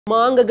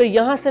मांग अगर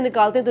यहाँ से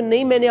निकालते हैं तो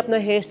नहीं, मैंने अपना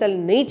हेयर स्टाइल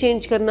नहीं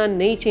चेंज करना,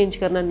 नहीं चेंज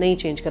करना, नहीं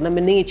चेंज करना,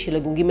 मैं नहीं अच्छी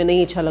लगूंगी, मैं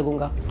नहीं अच्छा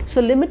लगूंगा.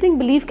 सो limiting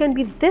belief can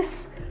be this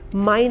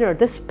minor,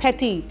 this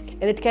petty,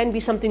 and it can be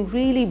something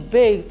really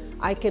big.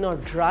 I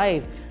cannot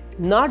drive.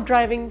 Not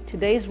driving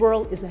today's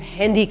world is a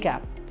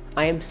handicap.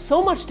 I am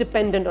so much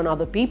dependent on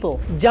other people.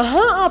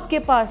 जहाँ आपके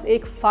पास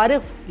एक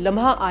फारिग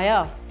लम्हा आया,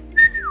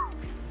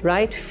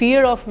 right?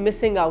 Fear of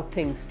missing out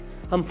things.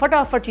 हम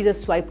फटाफट चीज़ें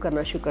swipe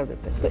करना शुरू कर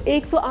देते हैं. तो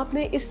एक तो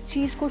आपने इस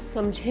चीज़ को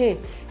समझें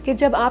कि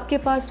जब आपके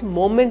पास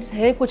मोमेंट्स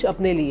हैं कुछ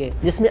अपने लिए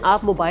जिसमें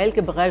आप मोबाइल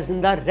के बगैर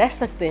ज़िंदा रह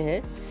सकते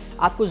हैं,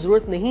 आपको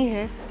ज़रूरत नहीं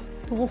है,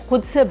 तो वो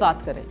खुद से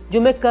बात करें.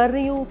 जो मैं कर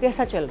रही हूँ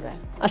कैसा चल रहा है.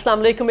 अस्सलाम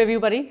वालेकुम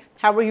everybody.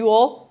 How are you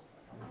all?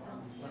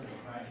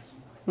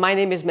 My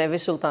name is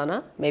Mehvish Sultana.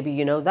 Maybe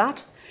you know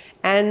that.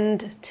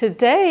 And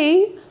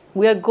today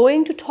we are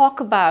going to talk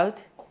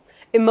about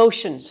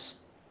emotions.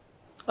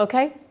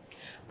 Okay?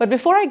 But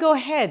before I go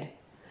ahead,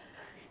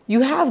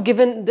 you have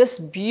given this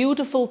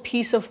beautiful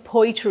piece of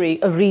poetry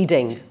a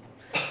reading.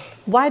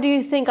 Why do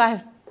you think I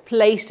have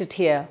placed it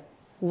here?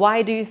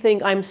 Why do you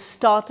think I'm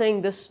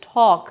starting this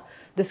talk,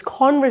 this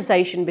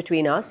conversation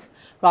between us,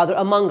 rather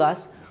among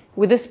us,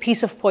 with this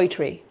piece of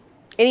poetry?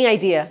 Any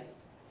idea?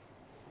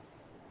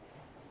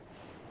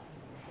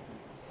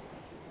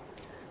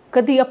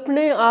 कदी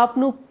अपने आप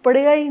नू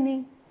पढ़िया ही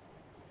नहीं.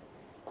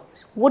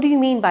 What do you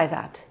mean by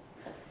that?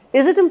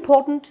 Is it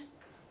important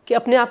कि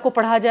अपने आप को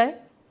पढ़ा जाए?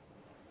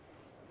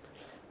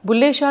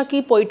 बुल्ले शाह की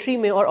पोइट्री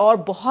में और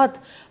बहुत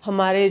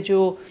हमारे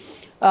जो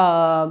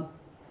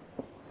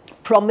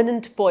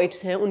प्रोमिनेंट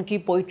पोइट्स हैं उनकी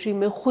पोइट्री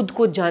में ख़ुद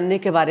को जानने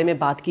के बारे में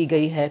बात की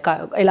गई है.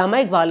 इलामा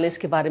इकबाल ने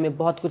इसके बारे में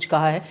बहुत कुछ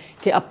कहा है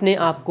कि अपने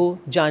आप को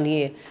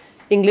जानिए.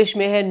 इंग्लिश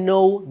में है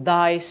no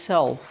thy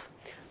self.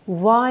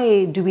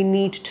 Why do we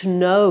need to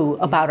know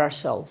about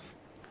ourselves?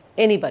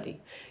 Anybody?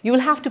 You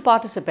will have to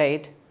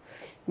participate.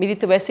 मेरी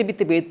तो वैसे भी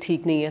तबीयत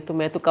ठीक नहीं है तो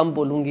मैं तो कम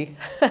बोलूँगी.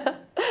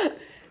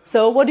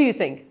 So what do you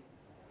think?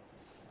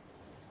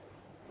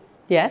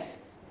 Yes?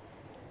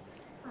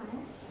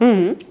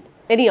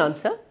 Any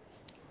answer?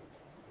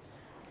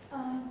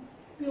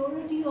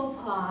 Purity of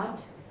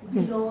heart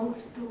belongs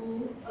to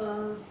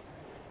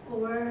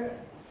our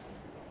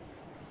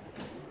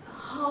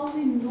how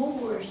we know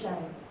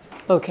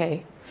ourselves.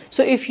 Okay.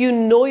 So if you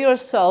know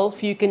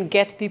yourself, you can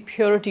get the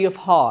purity of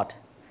heart.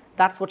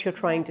 That's what you're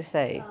trying to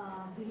say.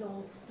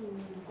 Belongs to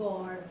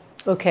God.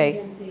 Okay.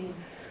 You can say,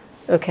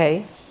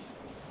 Okay.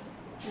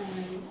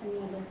 any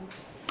other.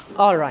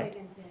 All right.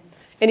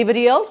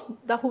 Anybody else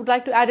that would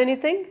like to add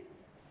anything?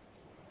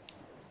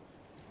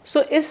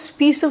 So इस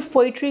piece of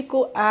poetry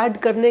को add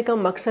करने का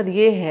मकसद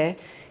ये है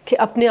कि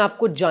अपने आप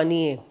को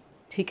जानिए.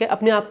 ठीक है,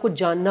 अपने आप को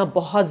जानना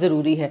बहुत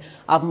ज़रूरी है.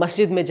 आप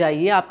मस्जिद में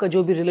जाइए, आपका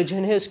जो भी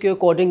रिलीजन है उसके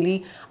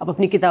अकॉर्डिंगली आप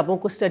अपनी किताबों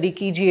को स्टडी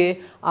कीजिए,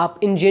 आप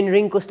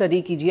इंजीनियरिंग को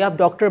स्टडी कीजिए, आप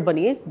डॉक्टर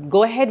बनिए. Go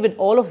ahead with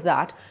all of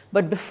that,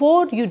 but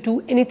before you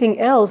do anything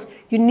else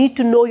you need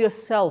to know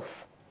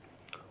yourself,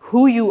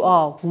 who you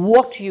are,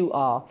 what you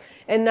are.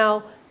 And now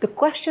the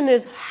question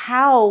is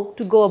how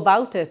to go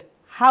about it,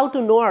 how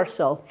to know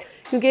ourselves.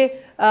 क्योंकि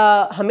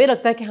हमें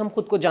लगता है कि हम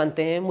खुद को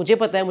जानते हैं. मुझे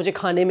पता है मुझे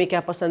खाने में क्या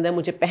पसंद है,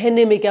 मुझे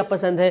पहनने में क्या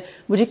पसंद है,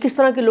 मुझे किस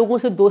तरह के लोगों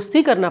से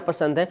दोस्ती करना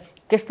पसंद है,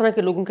 किस तरह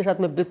के लोगों के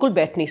साथ मैं बिल्कुल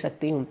बैठ नहीं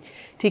सकती हूँ.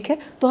 ठीक है,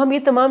 तो हम ये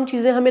तमाम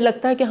चीज़ें हमें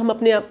लगता है कि हम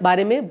अपने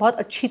बारे में बहुत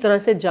अच्छी तरह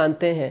से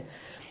जानते हैं.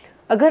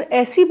 अगर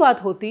ऐसी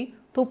बात होती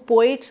तो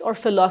पोइट्स और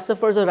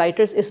फिलोसोफर्स और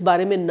राइटर्स इस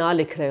बारे में ना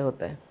लिख रहे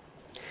होते हैं.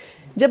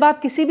 जब आप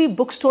किसी भी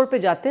बुक स्टोर पे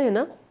जाते हैं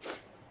ना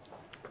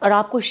और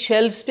आपको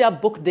शेल्फ्स पे आप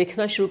बुक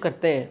देखना शुरू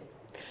करते हैं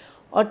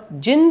और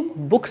जिन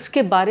बुक्स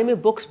के बारे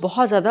में बुक्स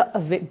बहुत ज़्यादा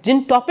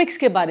जिन टॉपिक्स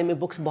के बारे में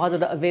बुक्स बहुत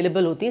ज़्यादा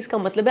अवेलेबल होती हैं, इसका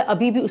मतलब है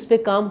अभी भी उस पर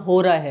काम हो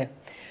रहा है.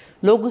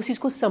 लोग उस चीज़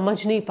को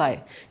समझ नहीं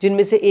पाए.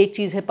 जिनमें से एक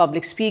चीज़ है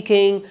पब्लिक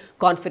स्पीकिंग,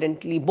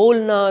 कॉन्फिडेंटली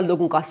बोलना,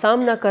 लोगों का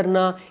सामना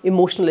करना,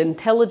 इमोशनल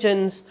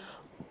इंटेलिजेंस,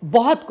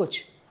 बहुत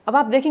कुछ. अब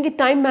आप देखेंगे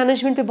टाइम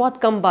मैनेजमेंट पे बहुत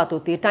कम बात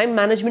होती है. टाइम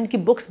मैनेजमेंट की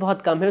बुक्स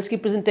बहुत कम है, उसकी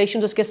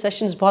प्रेजेंटेशंस, उसके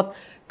सेशंस बहुत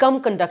कम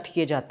कंडक्ट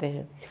किए जाते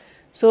हैं.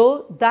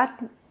 सो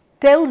दैट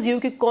टेल्स यू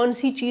कि कौन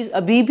सी चीज़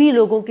अभी भी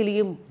लोगों के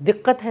लिए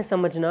दिक्कत है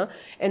समझना,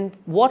 एंड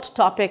व्हाट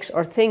टॉपिक्स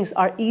और things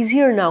are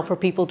easier now for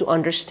people to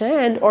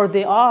understand और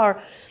they are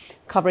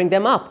covering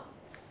them up.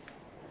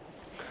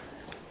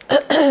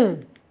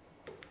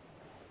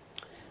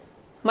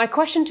 My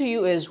question to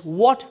you is,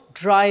 what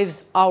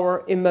drives our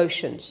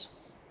emotions?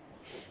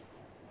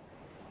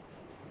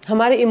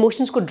 हमारे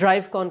इमोशंस को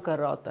ड्राइव कौन कर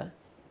रहा होता है?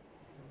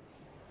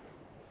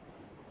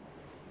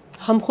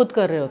 हम खुद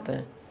कर रहे होते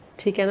हैं.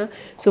 ठीक है ना?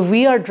 So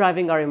we are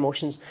driving our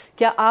emotions.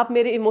 क्या आप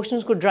मेरे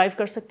इमोशंस को ड्राइव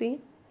कर सकती हैं?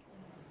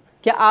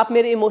 क्या आप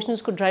मेरे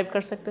इमोशंस को ड्राइव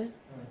कर सकते हैं?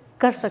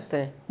 कर सकते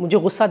हैं. मुझे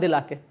गुस्सा दिला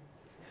के,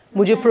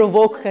 मुझे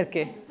प्रोवोक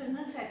करके.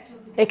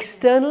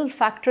 एक्सटर्नल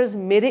फैक्टर्स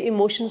मेरे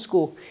इमोशंस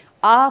को,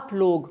 आप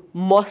लोग,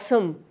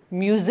 मौसम,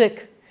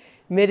 म्यूज़िक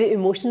मेरे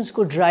इमोशंस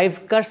को ड्राइव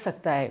कर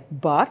सकता है.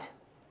 But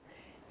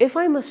if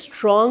I'm a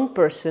strong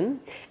person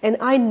and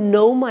I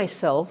know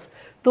myself,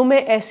 तो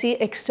मैं ऐसी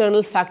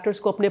external factors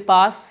को अपने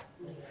पास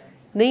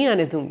नहीं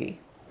आने दूंगी.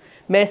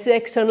 मैं ऐसे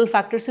एक्सटर्नल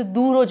फैक्टर से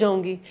दूर हो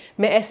जाऊंगी,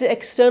 मैं ऐसे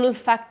एक्सटर्नल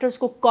फैक्टर्स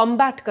को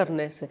कॉम्बैट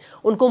करने से,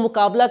 उनको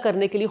मुकाबला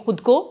करने के लिए खुद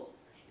को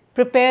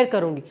प्रिपेयर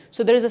करूंगी.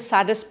 So there is a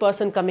saddest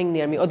person coming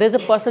near me, और there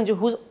is a person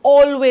who is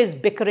always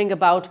bickering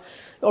about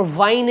और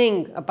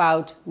whining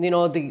about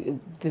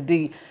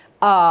the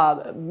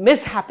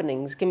miss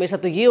happenings कि मेरे साथ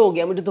तो ये हो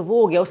गया, मुझे तो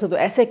वो हो गया, उसने तो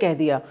ऐसे कह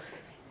दिया.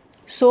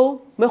 सो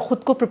मैं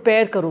खुद को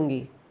प्रिपेयर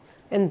करूंगी.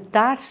 And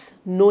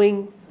that's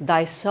knowing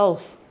thy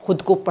self,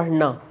 खुद को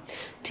पढ़ना.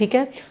 ठीक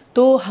है,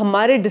 तो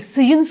हमारे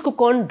डिसीजंस को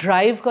कौन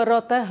ड्राइव कर रहा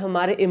होता है?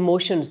 हमारे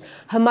इमोशंस.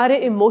 हमारे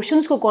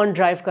इमोशंस को कौन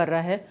ड्राइव कर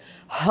रहा है?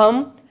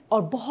 हम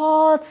और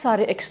बहुत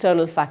सारे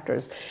external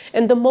factors.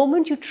 And the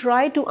moment you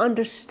try to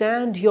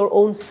understand your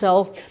own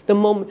self,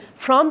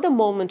 from the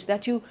moment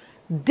that you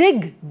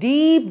dig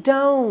deep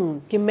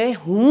down कि मैं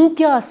हूँ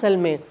क्या असल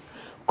में,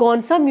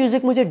 कौन सा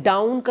म्यूज़िक मुझे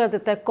डाउन कर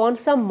देता है, कौन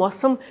सा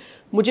मौसम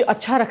मुझे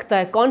अच्छा रखता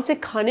है, कौन से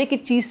खाने की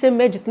चीज़ से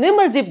मैं जितने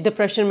मर्जी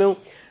डिप्रेशन में हूँ,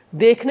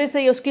 देखने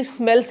से या उसकी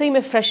स्मेल से ही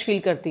मैं फ्रेश फील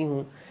करती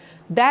हूँ.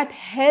 That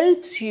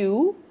helps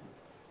you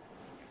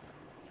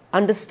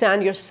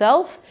understand your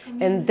self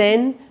and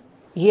then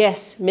yes,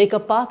 make a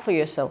path for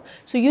yourself.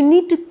 So you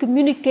need to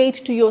communicate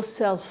to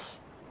yourself.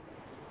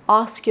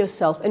 Ask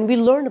yourself, and we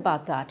learn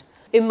about that.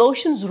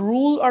 Emotions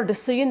rule our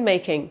decision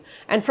making,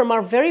 and from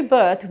our very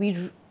birth, we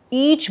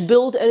each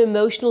build an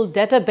emotional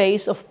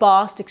database of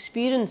past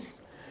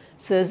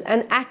experiences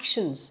and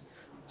actions.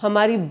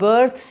 हमारी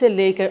birth से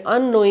लेकर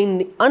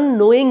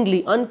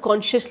unknowingly,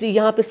 unconsciously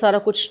यहाँ पे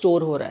सारा कुछ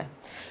store हो रहा है.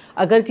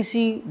 अगर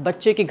किसी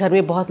बच्चे के घर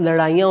में बहुत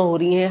लड़ाइयाँ हो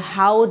रही हैं,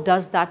 how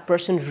does that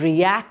person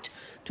react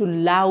to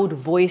loud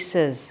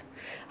voices,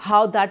 how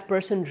that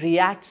person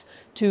reacts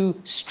to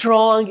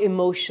strong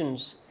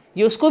emotions?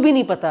 ये उसको भी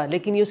नहीं पता,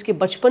 लेकिन ये उसके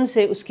बचपन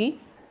से उसकी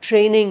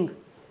ट्रेनिंग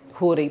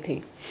हो रही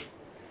थी.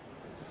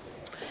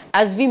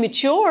 As we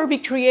mature, we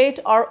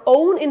create our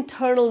own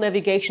internal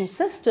navigation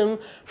system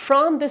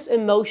from this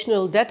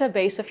emotional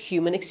database of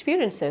human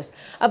experiences.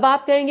 अब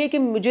आप कहेंगे कि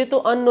मुझे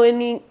तो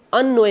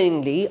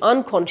unknowingly,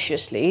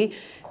 unconsciously,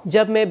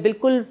 जब मैं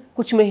बिल्कुल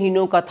कुछ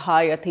महीनों का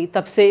था या थी,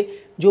 तब से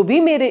जो भी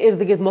मेरे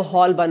इर्द गिर्द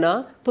माहौल बना,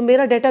 तो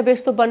मेरा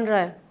डेटाबेस तो बन रहा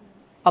है.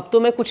 अब तो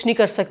मैं कुछ नहीं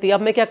कर सकती,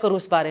 अब मैं क्या करूँ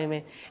इस बारे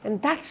में? And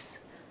that's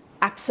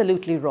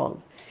absolutely wrong.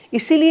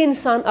 इसीलिए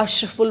इंसान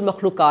अशरफुल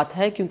मखलूक़ात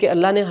है, क्योंकि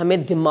अल्लाह ने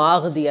हमें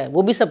दिमाग दिया है,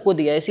 वो भी सबको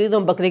दिया है, इसीलिए तो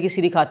हम बकरे की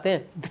सीरी खाते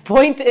हैं. द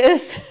पॉइंट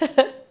इज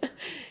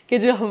कि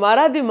जो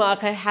हमारा दिमाग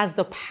है has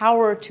the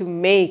power to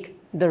make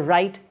the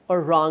right or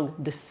wrong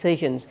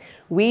decisions.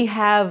 We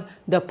have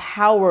the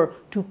power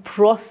to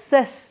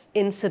process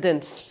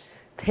incidents,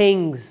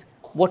 things,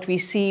 what we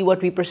see,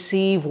 what we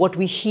perceive, what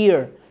we hear.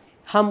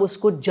 हम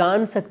उसको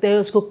जान सकते हैं,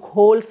 उसको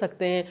खोल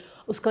सकते हैं,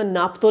 उसका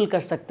नापतोल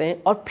कर सकते हैं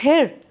और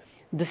फिर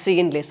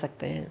डिसीजन ले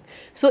सकते हैं.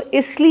 सो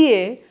इसलिए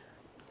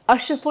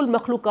अशरफुल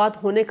मखलूक़ात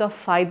होने का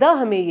फ़ायदा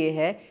हमें ये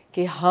है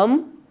कि हम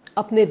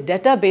अपने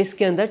डेटाबेस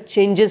के अंदर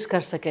चेंजेस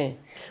कर सकें.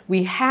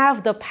 We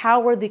have the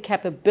power, the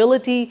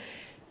capability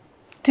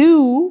to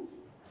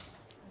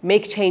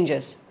make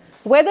changes.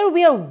 Whether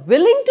we are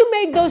willing to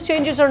make those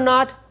changes or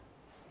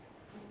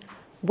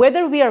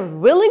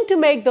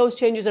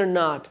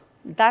not,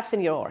 that's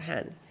in your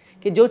hand.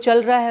 कि जो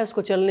चल रहा है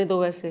उसको चलने दो,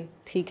 वैसे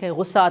ठीक है.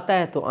 गुस्सा आता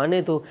है तो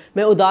आने दो,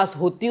 मैं उदास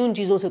होती हूँ उन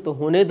चीज़ों से तो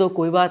होने दो,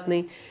 कोई बात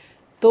नहीं.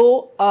 तो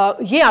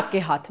ये आपके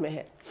हाथ में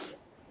है.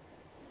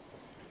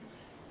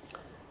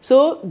 So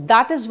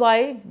that is why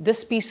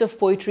this piece of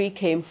poetry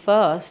came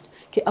first,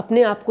 कि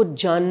अपने आप को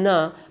जानना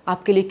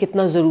आपके लिए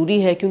कितना ज़रूरी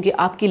है, क्योंकि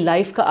आपकी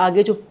लाइफ का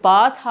आगे जो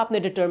पाथ आपने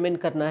डिटरमिन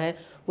करना है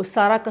वो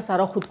सारा का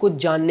सारा खुद को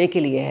जानने के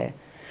लिए है.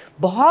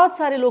 बहुत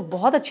सारे लोग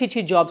बहुत अच्छी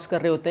अच्छी जॉब्स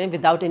कर रहे होते हैं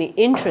without any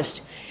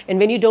interest, and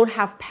when you don't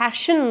have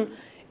passion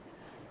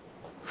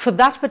for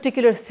that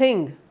particular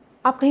thing,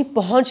 आप कहीं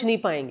पहुंच नहीं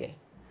पाएंगे.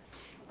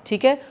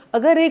 ठीक है,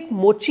 अगर एक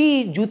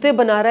मोची जूते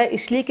बना रहा है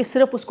इसलिए कि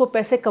सिर्फ उसको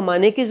पैसे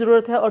कमाने की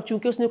ज़रूरत है और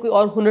चूंकि उसने कोई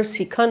और हुनर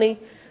सीखा नहीं,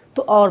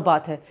 तो और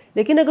बात है.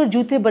 लेकिन अगर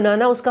जूते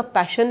बनाना उसका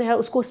पैशन है,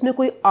 उसको उसमें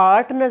कोई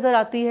आर्ट नज़र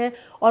आती है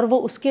और वो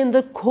उसके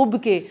अंदर खुब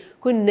के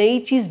कोई नई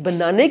चीज़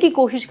बनाने की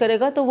कोशिश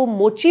करेगा, तो वो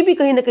मोची भी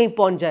कहीं ना कहीं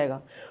पहुंच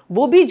जाएगा.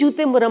 वो भी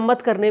जूते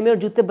मरम्मत करने में और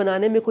जूते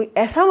बनाने में कोई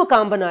ऐसा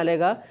मकाम बना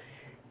लेगा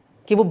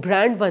कि वो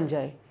ब्रांड बन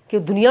जाए, कि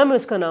दुनिया में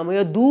उसका नाम हो,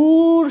 या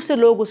दूर से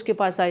लोग उसके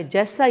पास आए.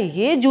 जैसा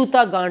ये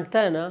जूता गांठता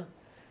है ना,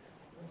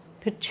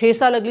 फिर 6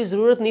 साल अगली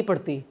ज़रूरत नहीं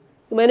पड़ती,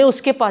 तो मैंने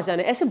उसके पास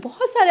जाना है. ऐसे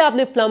बहुत सारे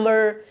आपने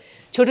प्लम्बर,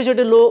 छोटे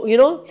छोटे लोग, यू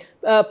नो,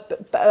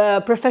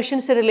 प्रोफेशन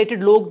से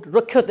रिलेटेड लोग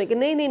रखे होते हैं कि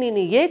नहीं नहीं नहीं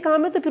नहीं ये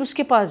काम है तो फिर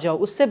उसके पास जाओ,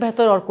 उससे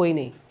बेहतर और कोई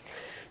नहीं.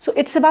 So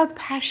it's about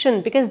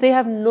passion, because they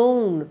have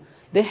known,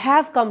 they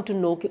have come to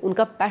know कि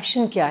उनका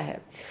पैशन क्या है.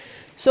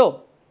 So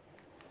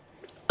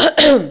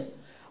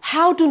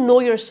how to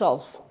know your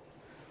self.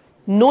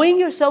 Knowing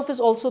yourself is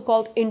also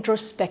called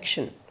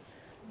introspection,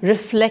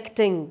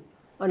 reflecting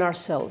on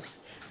ourselves.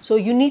 So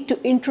you need to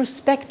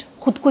introspect,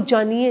 खुद को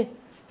जानिए.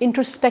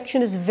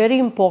 Introspection is very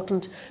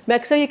important. मैं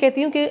अक्सर ये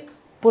कहती हूँ कि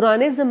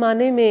पुराने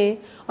ज़माने में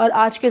और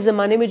आज के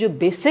ज़माने में जो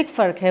बेसिक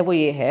फ़र्क है वो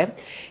ये है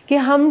कि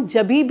हम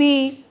जब भी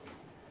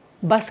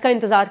बस का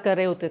इंतज़ार कर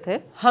रहे होते थे।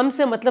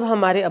 हमसे मतलब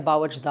हमारे आबा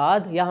व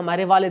अजदाद या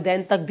हमारे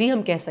वालिदैन तक भी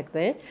हम कह सकते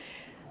हैं,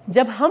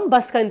 जब हम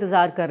बस का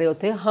इंतज़ार कर रहे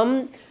होते,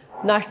 हम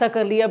नाश्ता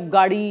कर लिया, अब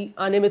गाड़ी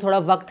आने में थोड़ा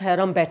वक्त है और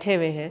हम बैठे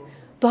हुए हैं,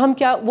 तो हम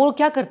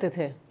क्या करते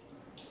थे,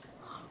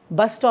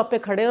 बस स्टॉप पे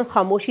खड़े हैं और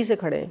ख़ामोशी से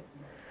खड़े हैं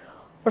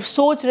और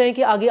सोच रहे हैं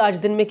कि आगे आज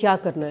दिन में क्या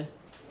करना है,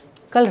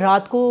 कल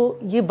रात को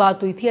ये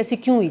बात हुई थी, ऐसी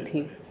क्यों हुई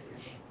थी।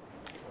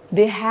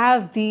 They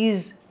have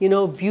these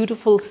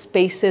beautiful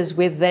spaces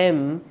with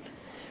them,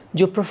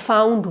 जो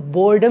प्रोफाउंड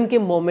बोर्डम के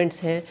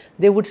मोमेंट्स हैं,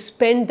 they would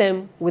spend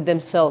them with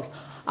themselves.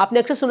 आपने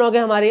अक्सर सुना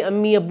होगा हमारे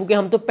अम्मी अब्बू के,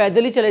 हम तो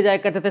पैदल ही चले जाया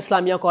करते थे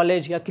इस्लामिया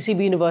कॉलेज या किसी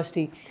भी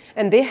university,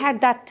 and they had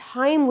that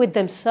time with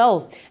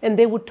themselves, and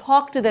they would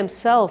talk to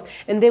themselves,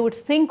 and they would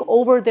think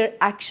over their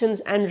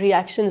actions and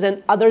reactions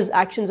and others'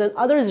 actions and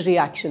others'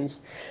 reactions.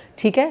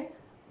 ठीक है?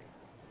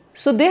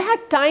 So they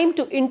had time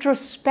to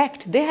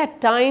introspect, they had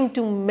time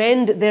to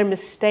mend their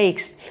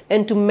mistakes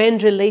and to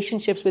mend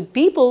relationships with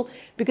people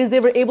because they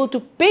were able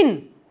to pin,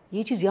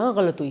 ये चीज़ यहाँ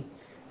गलत हुई,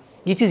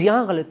 ये चीज़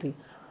यहाँ गलत हुई।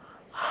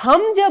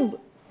 हम जब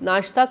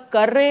नाश्ता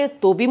कर रहे हैं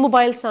तो भी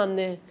मोबाइल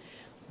सामने है,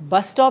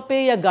 बस स्टॉप पे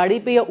या गाड़ी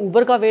पे या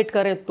ऊबर का वेट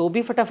कर रहे हैं तो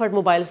भी फटाफट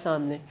मोबाइल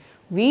सामने।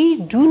 We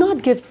do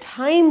not give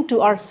time to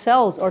our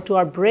selves और to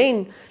our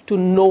brain to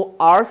know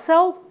our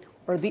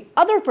self और the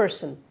other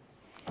person.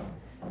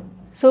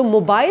 So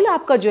mobile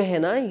आपका जो है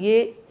ना,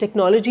 ये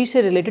टेक्नोलॉजी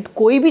से रिलेटेड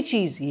कोई भी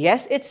चीज़,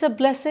 yes it's a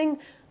blessing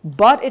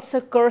but it's a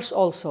curse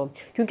also,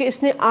 क्योंकि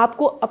इसने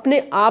आपको अपने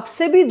आप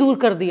से भी दूर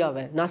कर दिया हुआ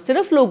है, ना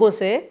सिर्फ लोगों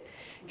से,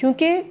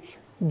 क्योंकि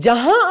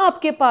जहाँ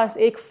आपके पास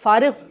एक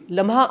फारिग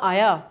लम्हा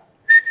आया,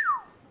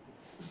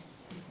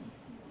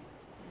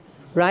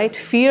 right,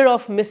 fear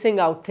of missing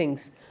out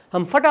things,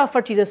 हम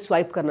फटाफट चीज़ें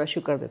स्वाइप करना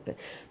शुरू कर देते हैं।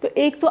 तो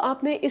एक तो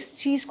आपने इस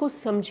चीज़ को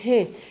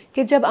समझें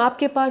कि जब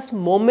आपके पास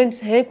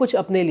मोमेंट्स हैं कुछ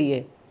अपने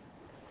लिए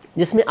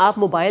जिसमें आप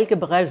मोबाइल के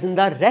बगैर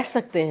ज़िंदा रह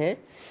सकते हैं,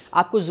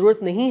 आपको ज़रूरत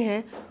नहीं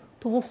है,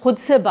 तो वो खुद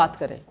से बात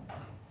करें,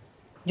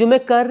 जो मैं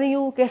कर रही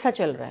हूँ कैसा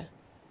चल रहा है,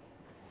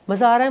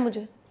 मज़ा आ रहा है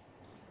मुझे,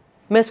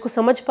 मैं इसको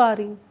समझ पा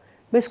रही हूँ,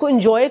 मैं इसको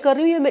इन्जॉय कर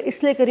रही हूँ, या मैं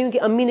इसलिए कर रही हूँ कि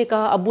अम्मी ने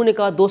कहा, अब्बू ने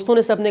कहा, दोस्तों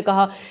ने, सब ने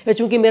कहा, या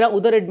चूँकि मेरा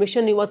उधर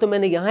एडमिशन नहीं हुआ तो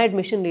मैंने यहाँ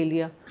एडमिशन ले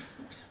लिया।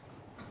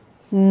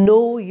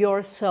 Know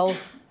your self,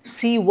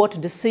 see what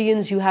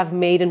decisions you have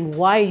made and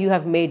why you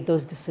have made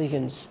those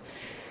decisions.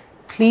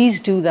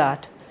 Please do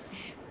that.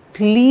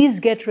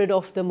 Please get rid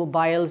of the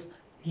mobiles.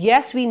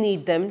 Yes we need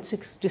them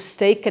to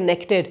stay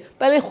connected.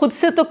 पहले खुद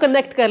से तो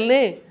connect कर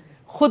लें,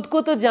 खुद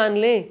को तो जान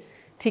लें,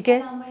 ठीक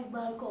है।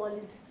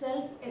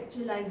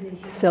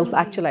 सेल्फ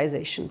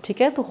एक्चुअलाइजेशन,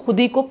 ठीक है। तो खुद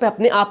ही को,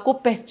 अपने आप को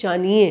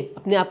पहचानिए,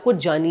 अपने आप को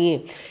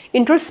जानिए।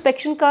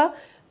 इंट्रोस्पेक्शन का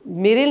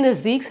मेरे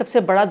नज़दीक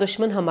सबसे बड़ा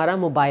दुश्मन हमारा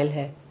मोबाइल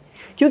है,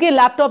 क्योंकि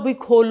लैपटॉप भी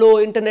खोलो,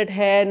 इंटरनेट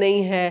है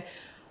नहीं है,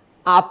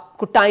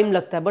 आपको टाइम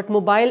लगता है, बट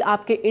मोबाइल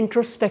आपके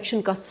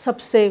इंट्रोस्पेक्शन का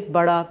सबसे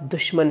बड़ा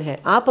दुश्मन है।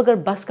 आप अगर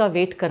बस का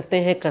वेट करते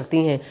हैं,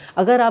 करती हैं,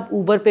 अगर आप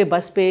ऊबर पे,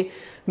 बस पे,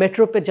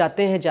 मेट्रो पे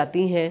जाते हैं,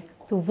 जाती हैं,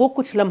 तो वो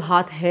कुछ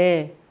लम्हात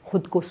हैं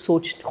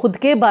खुद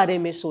के बारे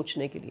में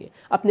सोचने के लिए,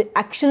 अपने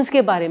एक्शंस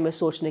के बारे में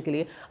सोचने के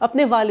लिए,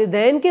 अपने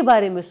वालिदैन के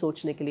बारे में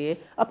सोचने के लिए,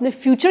 अपने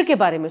फ्यूचर के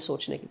बारे में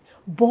सोचने के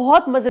लिए।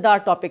 बहुत मज़ेदार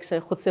टॉपिक्स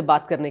हैं खुद से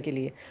बात करने के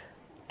लिए।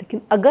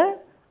 लेकिन अगर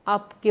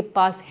आपके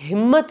पास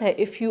हिम्मत है,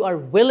 इफ़ यू आर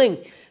विलिंग,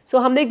 सो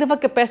हमने एक दफ़ा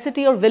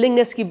कैपेसिटी और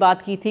विलिंगनेस की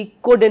बात की थी,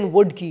 कुड एंड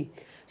वुड की।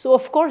 सो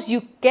of course you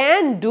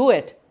can do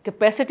it.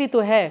 Capacity तो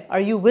है,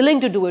 are you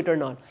willing to do it और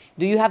not?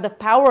 Do you have the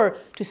power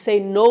to से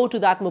no to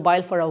that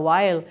mobile for a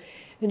while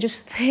and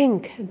just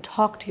think and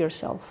talk to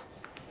yourself?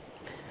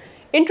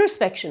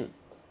 Introspection.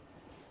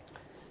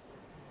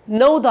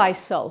 Know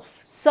thyself.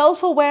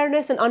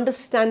 Self-awareness and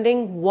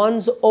understanding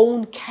one's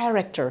own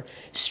character,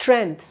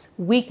 strengths,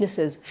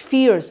 weaknesses,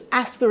 fears,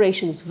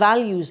 aspirations,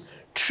 values,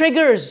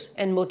 triggers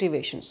and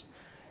motivations.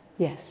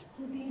 Yes.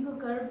 खुद ही को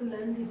कर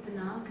बुलंद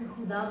इतना कि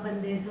खुदा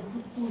बंदे से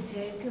खुद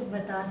पूछे कि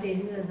बता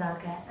तेरी रज़ा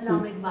क्या है।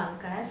 अल्लामा इकबाल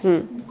का है,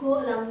 इनको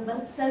अल्लामा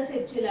इकबाल सेल्फ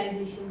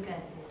एक्चुअलाइजेशन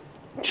कहते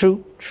हैं। True,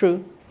 true.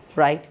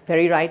 Right,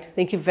 very right.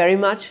 Thank you very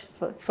much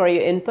for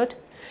your input.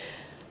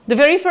 The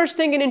very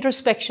first thing in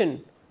introspection,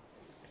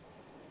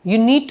 you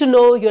need to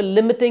know your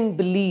limiting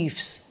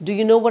beliefs. Do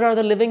you know what are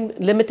the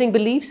limiting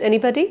beliefs?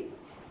 Anybody?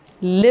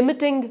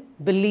 Limiting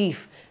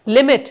belief.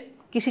 Limit,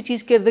 किसी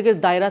चीज़ के इर्द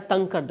गिर्द दायरा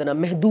तंग कर देना,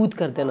 महदूद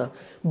कर देना,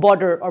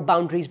 border और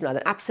boundaries बना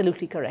देना.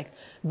 Absolutely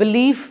correct.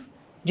 Belief,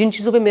 जिन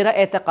चीज़ों पे मेरा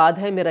एतक़ाद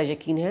है, मेरा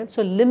यकीन है.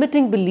 So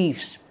limiting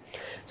beliefs.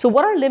 So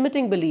what are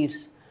limiting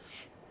beliefs?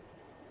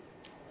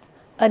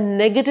 A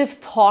negative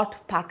thought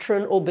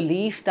pattern or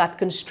belief that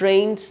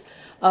constrains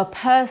a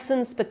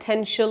person's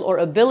potential or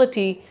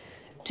ability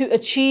to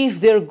achieve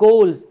their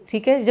goals.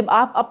 ठीक है, जब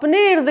आप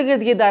अपने इर्द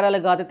गिर्द ये दायरा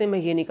लगा देते हैं, मैं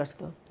ये नहीं कर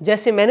सकता,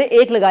 जैसे मैंने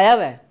एक लगाया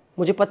हुआ है,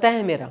 मुझे पता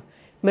है मेरा,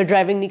 मैं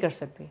ड्राइविंग नहीं कर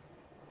सकती।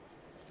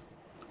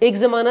 एक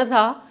ज़माना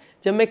था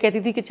जब मैं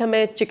कहती थी कि अच्छा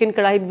मैं चिकन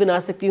कढ़ाई भी बना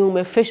सकती हूँ,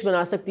 मैं फ़िश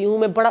बना सकती हूँ,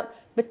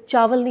 मैं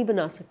चावल नहीं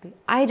बना सकती।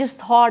 I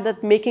just thought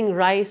that making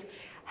rice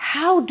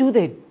How do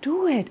they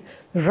do it?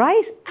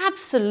 Rice?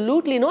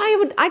 Absolutely no.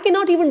 I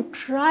cannot even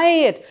try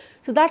it.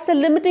 So that's a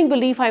limiting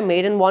belief I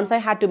made, and once I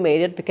had to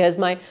make it because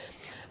my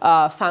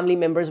family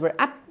members were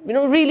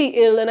really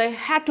ill, and I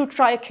had to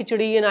try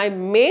khichdi, and I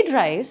made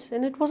rice,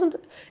 and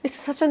it's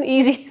such an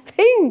easy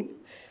thing.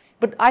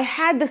 But I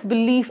had this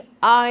belief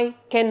I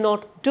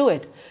cannot do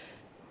it.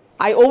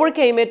 I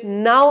overcame it.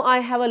 Now I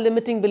have a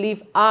limiting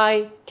belief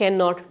I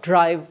cannot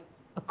drive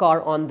a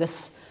car on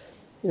this,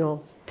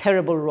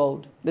 terrible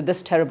road with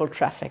this terrible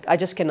traffic. I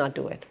just cannot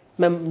do it.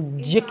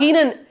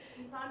 यकीनन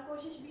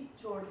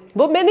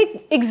वो मैंने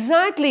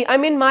exactly, I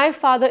mean my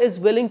father is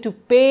willing to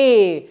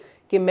pay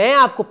कि मैं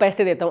आपको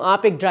पैसे देता हूँ,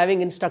 आप एक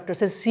ड्राइविंग इंस्ट्रक्टर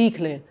से सीख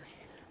लें,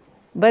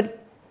 but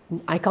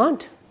I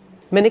can't.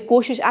 मैंने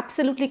कोशिश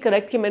absolutely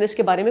correct कि मैंने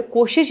इसके बारे में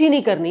कोशिश ही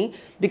नहीं करनी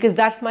because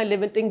that's my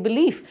limiting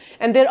belief.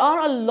 And there are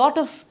a lot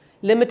of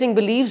limiting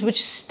beliefs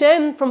which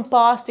stem from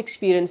past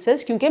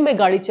experiences. क्योंकि मैं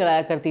गाड़ी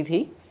चलाया करती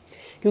थी,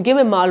 क्योंकि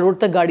मैं माल रोड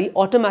तक गाड़ी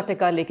ऑटोमेटिक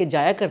कार लेके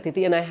जाया करती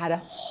थी, and I had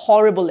a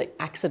horrible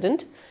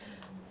accident.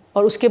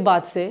 और उसके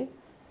बाद से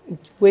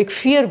वो एक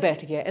fear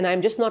बैठ गया, and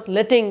I'm just not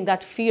letting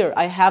that fear.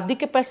 I have the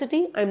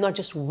capacity, I'm not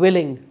just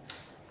willing.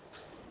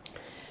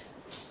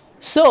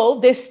 So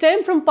they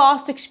stem from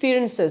past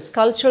experiences,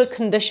 cultural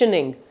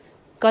conditioning.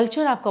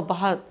 Culture आपका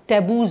बहुत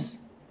taboos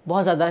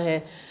बहुत ज़्यादा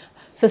हैं,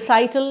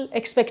 societal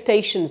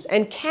expectations,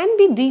 and can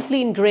be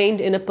deeply ingrained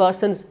in a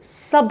person's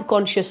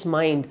subconscious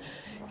mind.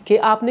 कि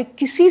आपने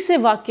किसी से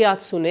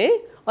वाक़यात सुने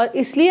और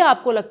इसलिए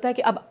आपको लगता है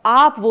कि अब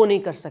आप वो नहीं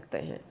कर सकते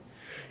हैं,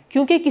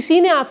 क्योंकि किसी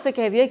ने आपसे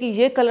कह दिया कि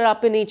ये कलर आप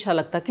पे नहीं अच्छा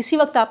लगता, किसी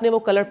वक्त आपने वो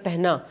कलर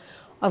पहना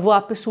और वो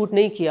आप पे सूट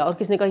नहीं किया, और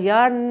किसी ने कहा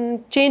यार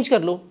चेंज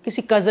कर लो,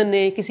 किसी कज़न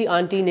ने, किसी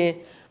आंटी ने,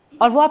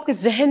 और वो आपके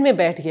जहन में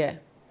बैठ गया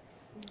है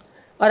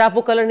और आप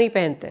वो कलर नहीं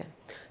पहनते.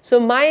 सो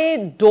my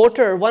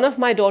daughter, one of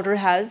my daughter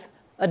has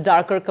a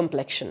darker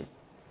complexion,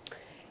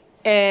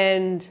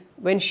 and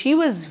when she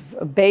was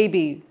a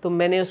baby, तो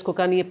मैंने उसको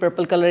कहा नहीं ये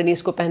पर्पल कलर नहीं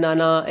इसको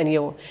पहनाना,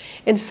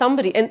 and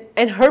somebody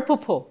and her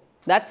pupo,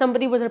 that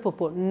somebody was her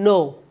pupo.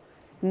 No,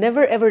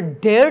 never ever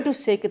dare to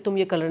say कि तुम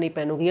ये कलर नहीं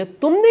पहनोगी, या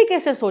तुमने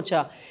कैसे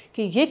सोचा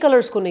कि ये कलर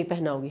उसको नहीं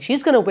पहनाओगी.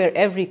 She's going to wear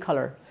every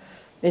color,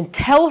 and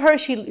tell her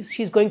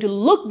she's going to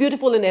look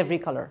beautiful in every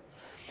color.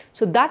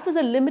 So that was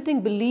a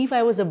limiting belief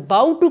I was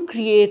about to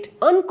create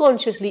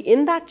unconsciously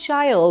in that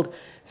child.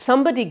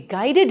 Somebody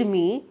guided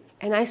me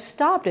and I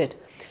stopped it.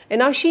 And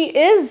now she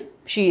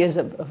is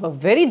a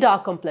very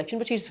dark complexion,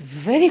 but she's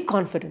very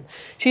confident.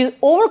 She's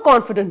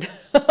overconfident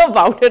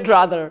about it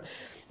rather.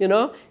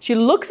 She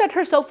looks at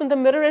herself in the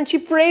mirror and she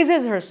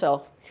praises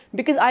herself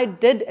because I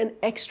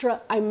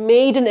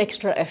made an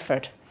extra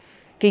effort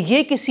कि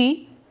ये किसी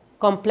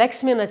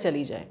complex में ना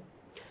चली जाए.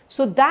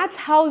 So that's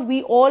how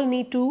we all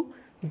need to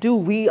do.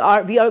 We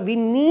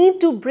need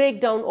to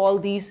break down all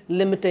these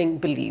limiting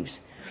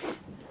beliefs.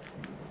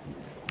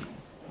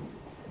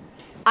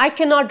 I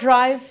cannot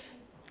drive.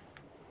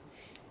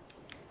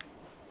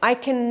 I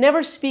can never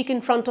speak in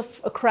front of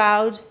a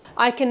crowd.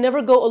 I can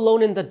never go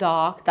alone in the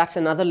dark. That's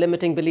another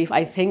limiting belief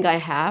I think I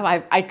have.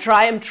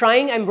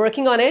 I'm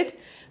working on it,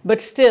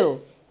 but still.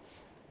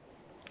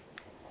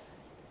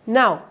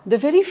 Now, the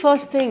very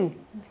first thing,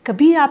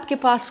 कभी आपके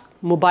पास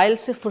mobile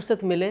से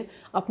फुर्सत मिले,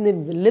 अपने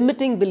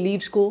limiting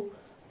beliefs को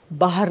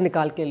बाहर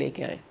निकाल के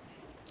लेके आए.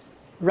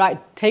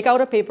 Take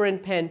out a paper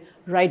and pen,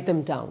 write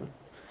them down.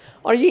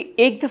 और ये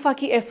एक दफ़ा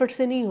की एफर्ट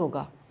से नहीं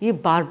होगा, ये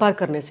बार बार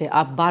करने से.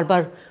 आप बार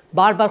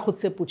बार खुद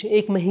से पूछें,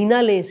 एक महीना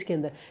लें इसके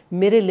अंदर,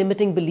 मेरे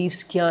लिमिटिंग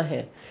बिलीव्स क्या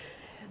हैं.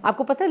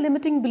 आपको पता है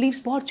लिमिटिंग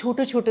बिलीव्स बहुत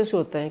छोटे छोटे से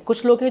होते हैं.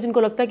 कुछ लोग हैं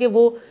जिनको लगता है कि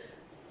वो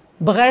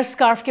बगैर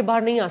स्कार्फ के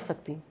बाहर नहीं आ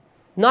सकती,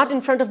 not in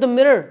front of the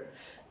mirror.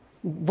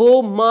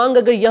 वो मांग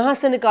अगर यहाँ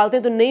से निकालते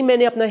हैं तो नहीं,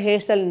 मैंने अपना हेयर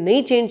स्टाइल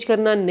नहीं चेंज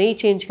करना,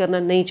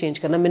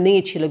 मैं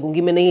नहीं अच्छी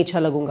लगूंगी, मैं नहीं अच्छा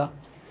लगूंगा.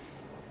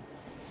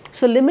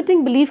 सो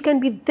limiting believe can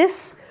be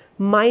this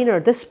minor,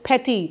 this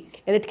petty,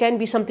 and it can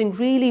be something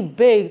really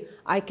big.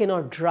 I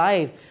cannot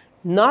drive.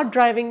 Not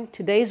driving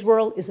today's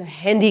world is a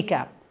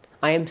handicap.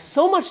 I am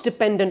so much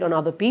dependent on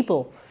other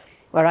people,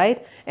 all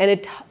right? And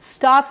it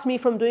stops me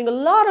from doing a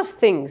lot of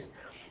things.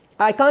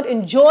 I can't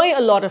enjoy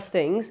a lot of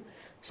things.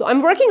 So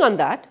I'm working on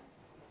that.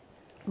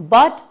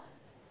 But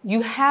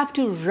you have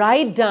to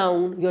write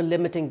down your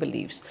limiting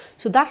beliefs.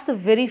 So that's the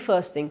very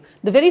first thing.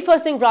 The very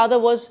first thing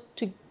rather was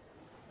to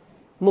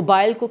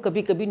mobile ko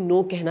kabhi-kabhi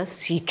no कहना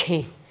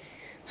सीखें.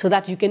 So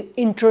that you can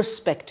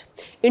introspect.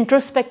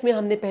 Introspect में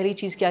हमने पहली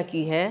चीज़ क्या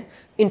की है,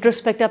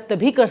 introspect आप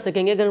तभी कर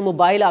सकेंगे अगर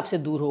मोबाइल आपसे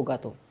दूर होगा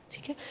तो,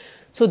 ठीक है.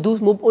 सो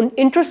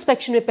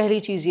इंट्रोस्पेक्शन में पहली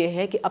चीज़ ये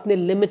है कि अपने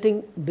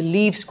लिमिटिंग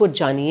बिलीव्स को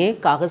जानिए,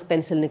 कागज़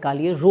पेंसिल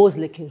निकालिए, रोज़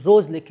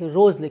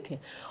लिखें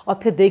और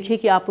फिर देखिए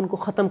कि आप उनको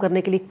ख़त्म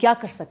करने के लिए क्या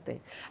कर सकते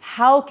हैं.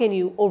 How can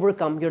you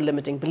overcome your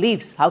limiting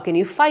beliefs, how can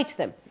you fight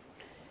them.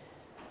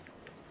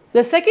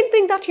 The second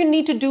thing that you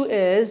need to do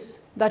is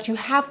that you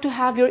have to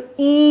have your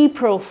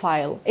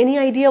E-profile. Any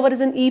idea what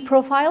is an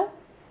E-profile?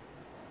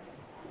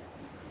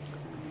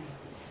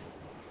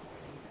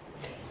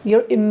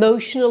 Your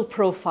emotional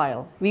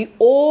profile. We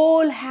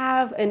all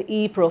have an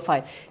E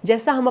profile.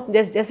 जैसे हम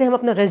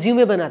अपना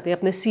resume बनाते हैं,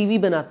 अपने CV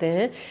बनाते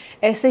हैं,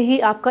 ऐसे ही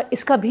आपका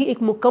इसका भी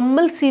एक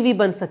मुकम्मल CV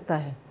बन सकता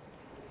है.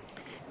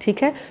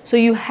 ठीक है? So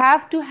you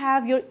have to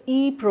have your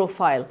E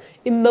profile,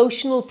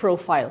 emotional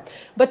profile.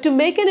 But to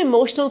make an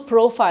emotional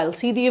profile,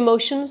 see the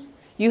emotions,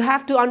 you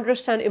have to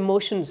understand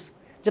emotions.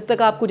 जब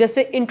तक आपको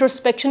जैसे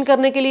introspection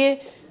करने के लिए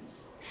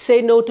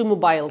say no to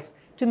mobiles.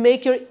 To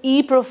make your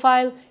E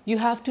profile, you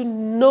have to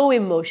know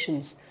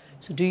emotions.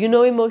 So do you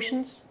know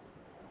emotions?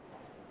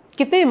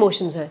 कितने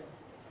emotions हैं?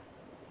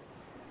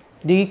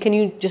 Can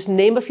you just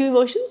name a few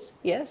emotions?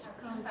 Yes?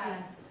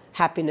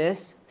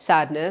 Happiness,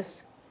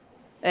 sadness,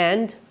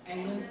 and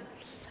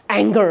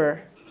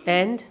anger,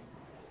 and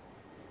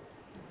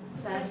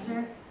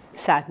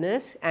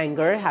sadness,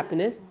 anger,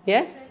 happiness,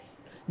 yes?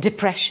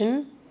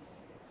 Depression,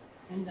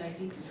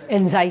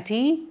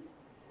 anxiety,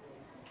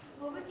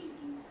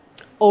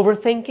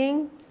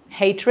 overthinking,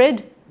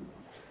 hatred,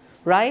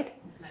 right?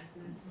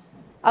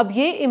 अब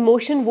ये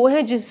emotion वो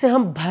है जिससे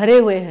हम भरे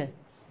हुए हैं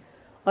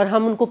और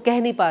हम उनको कह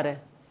नहीं पा रहे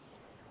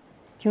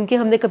क्योंकि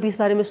हमने कभी इस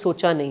बारे में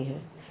सोचा नहीं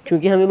है,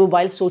 क्योंकि हमें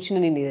मोबाइल सोचने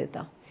नहीं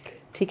देता.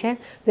 ठीक है?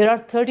 There are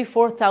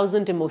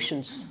 34,000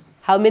 emotions.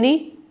 How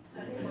many?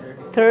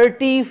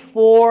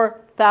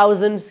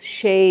 34,000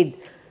 shades.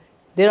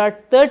 There are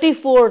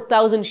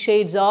 34,000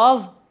 shades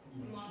of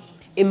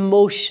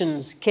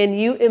emotions. Can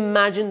you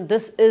imagine?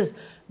 This is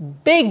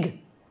big.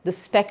 The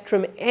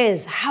spectrum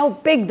is. How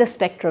big the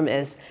spectrum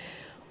is.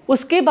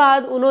 उसके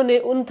बाद उन्होंने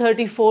उन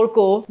 34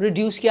 को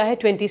रिड्यूस किया है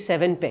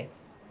 27 पे.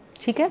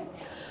 ठीक है?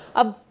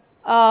 अब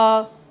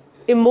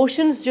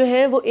इमोशंस जो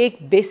हैं वो एक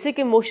बेसिक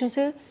इमोशन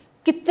से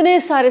कितने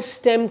सारे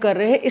स्टेम कर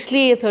रहे हैं,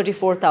 इसलिए ये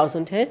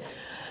 34,000 हैं.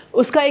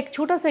 उसका एक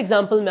छोटा सा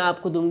एग्जांपल मैं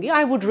आपको दूंगी.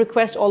 I would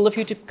request all of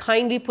you to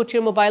kindly put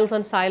your mobiles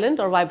on silent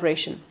or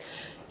vibration.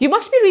 You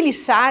must be really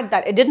sad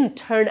that it didn't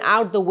turn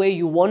out the way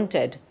you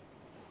wanted.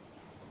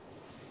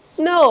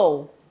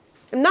 No,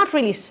 I'm not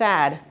really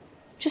sad,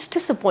 just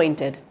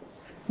disappointed.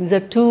 These are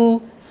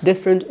two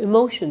different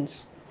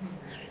emotions,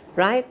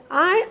 right?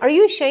 Are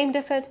you ashamed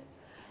of it?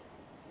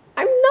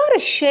 I'm not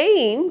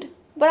ashamed,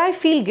 but I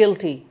feel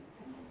guilty.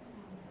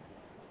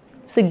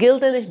 So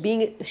guilt and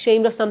being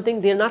ashamed of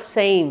something, they're not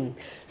same.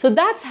 So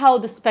that's how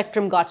the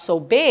spectrum got so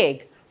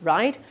big,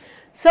 right?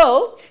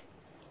 So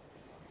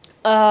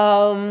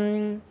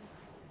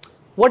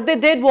what they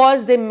did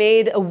was they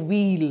made a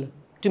wheel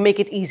to make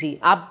it easy.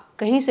 आप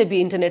कहीं से भी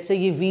internet से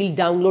ये wheel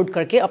download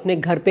करके अपने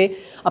घर पे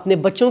अपने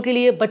बच्चों के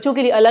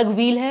लिए अलग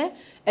व्हील है,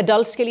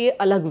 एडल्ट्स के लिए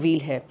अलग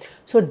व्हील है.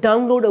 So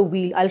download a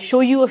wheel. I will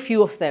show you a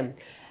few of them.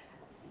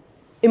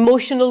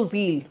 Emotional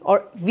wheel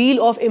और व्हील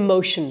ऑफ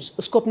इमोशंस,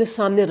 उसको अपने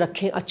सामने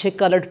रखें अच्छे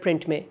कलर्ड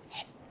प्रिंट में.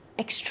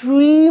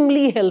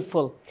 Extremely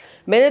helpful.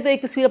 मैंने तो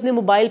एक तस्वीर अपने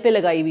मोबाइल पे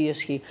लगाई हुई है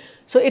उसकी.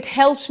 So it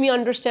helps me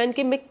understand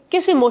कि मैं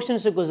किस इमोशन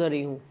से गुजर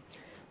रही हूँ.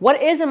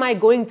 What is M I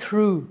going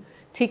through.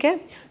 ठीक है?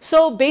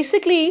 सो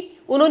बेसिकली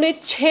उन्होंने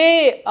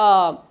 6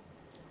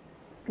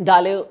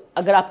 डाले.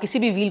 अगर आप किसी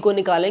भी व्हील को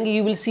निकालेंगे,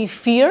 you will see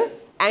fear,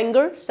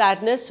 anger,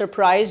 sadness,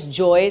 surprise,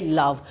 Joy,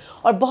 love,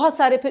 और बहुत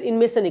सारे फिर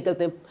इनमें से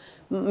निकलते हैं.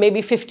 May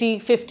be 50,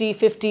 50,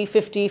 50,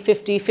 50,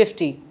 50,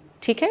 50.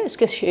 ठीक है?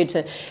 इसके शेड्स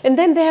हैं. And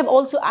then they have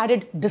also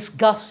added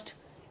disgust,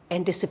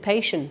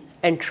 anticipation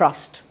and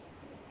trust.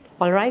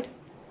 Alright?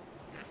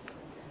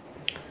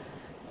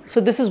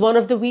 So this is one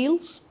of the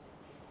wheels.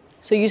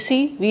 So you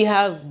see, we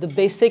have the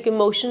basic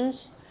emotions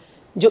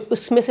जो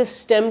उसमें से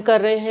stem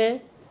कर रहे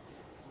हैं,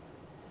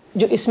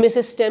 जो इसमें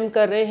से stem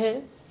कर रहे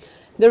हैं.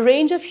 The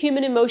range of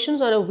human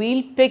emotions on a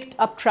wheel picked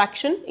up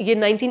traction. ये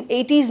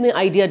 1980s में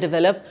idea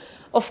developed.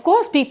 Of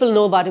course, people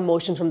know about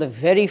emotions from the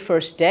very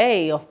first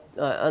day of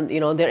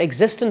their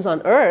existence on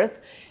Earth.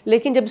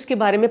 लेकिन जब उसके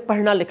बारे में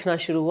पढ़ना लिखना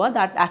शुरू हुआ,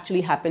 that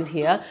actually happened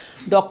here.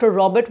 Dr.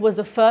 Robert was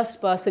the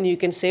first person, you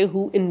can say,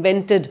 who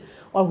invented,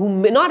 or who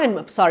not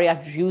in, sorry,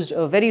 I've used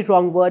a very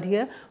wrong word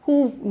here,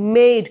 who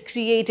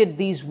created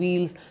these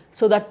wheels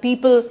so that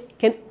people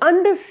can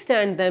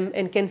understand them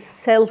and can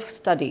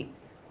study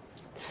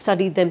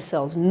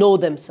themselves, know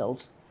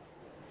themselves.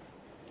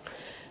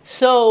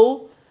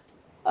 So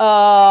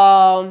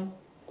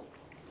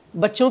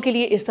बच्चों के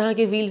लिए इस तरह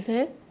के wheels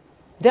हैं.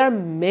 There are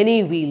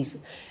many wheels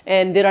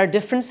and there are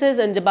differences,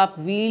 and जब आप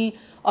wheel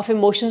of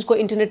emotions को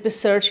इंटरनेट पे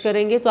सर्च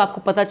करेंगे तो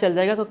आपको पता चल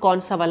जाएगा कि कौन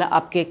सा वाला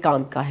आपके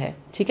काम का है.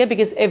 ठीक है?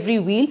 Because every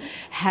wheel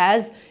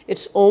has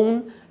its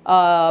own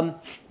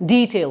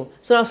detail.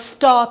 So now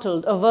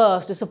startled,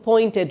 averse,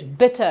 disappointed,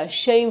 bitter,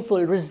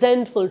 shameful,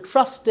 resentful,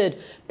 trusted,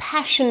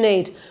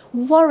 passionate,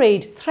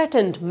 worried,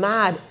 threatened,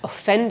 mad,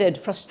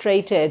 offended,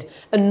 frustrated,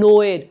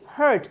 annoyed,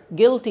 hurt,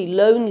 guilty,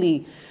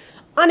 lonely,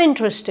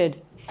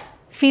 uninterested,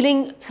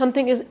 feeling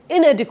something is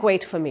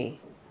inadequate for me.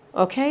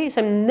 Okay?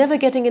 So I'm never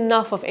getting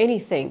enough of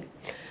anything.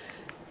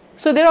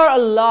 So there are a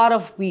lot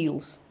of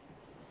wheels.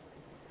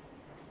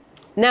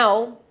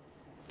 Now,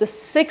 the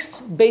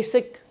 6th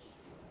basic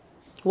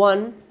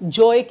one,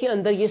 joy के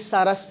अंदर ये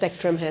सारा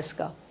spectrum है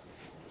इसका.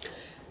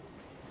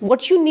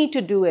 What you need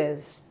to do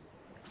is,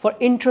 for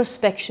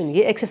introspection,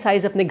 ये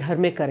exercise अपने घर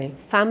में करें,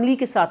 फैमिली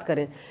के साथ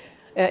करें.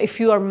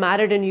 If you are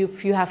married and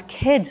if you have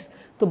kids,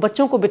 तो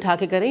बच्चों को बिठा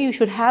के करें. You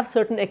should have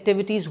certain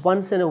activities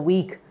once in a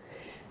week.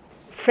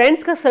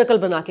 Friends का सर्कल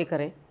बना के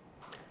करें.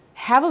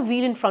 Have a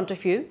wheel in front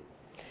of you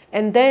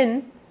and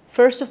then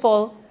first of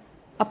all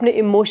अपने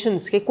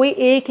इमोशंस के कोई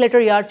एक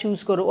लेटर यार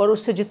चूज़ करो और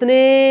उससे जितने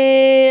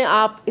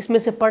आप इसमें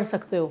से पढ़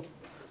सकते हो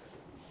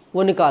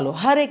वो निकालो.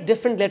 हर एक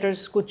डिफरेंट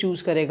लेटर्स को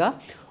चूज़ करेगा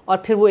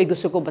और फिर वो एक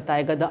दूसरे को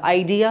बताएगा. द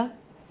आइडिया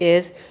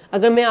इज़,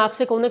 अगर मैं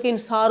आपसे कहूँ ना कि इन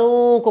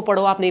सारों को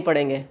पढ़ो, आप नहीं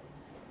पढ़ेंगे.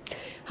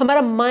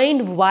 हमारा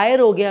माइंड वायर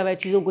हो गया है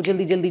चीज़ों को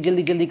जल्दी जल्दी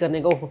जल्दी जल्दी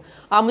करने का. ओहो,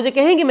 आप मुझे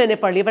कहेंगे मैंने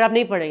पढ़ लिया, पर आप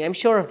नहीं पढ़ेंगे. I am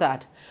sure of that.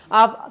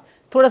 आप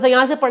थोड़ा सा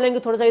यहाँ से पढ़ लेंगे,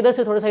 थोड़ा सा इधर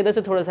से, थोड़ा सा इधर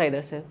से, थोड़ा सा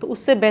इधर से. तो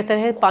उससे बेहतर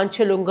है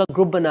 5-6 लोगों का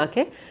ग्रुप बना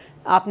के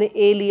आपने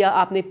ए लिया,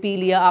 आपने पी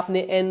लिया, आपने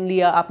एन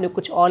लिया, आपने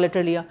कुछ और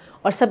लेटर लिया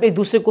और सब एक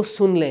दूसरे को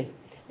सुन लें.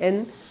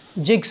 एंड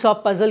जिगसॉ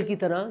पजल की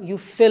तरह you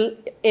fill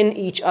in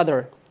each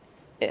other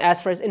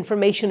as far as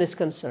information is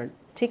concern.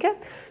 ठीक है.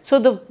 So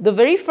the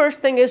very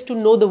first thing is to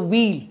know the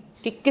wheel,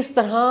 कि किस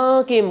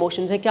तरह के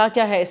इमोशंस हैं, क्या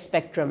क्या है इस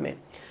स्पेक्ट्रम में.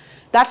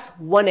 That's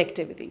one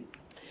activity.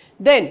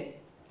 Then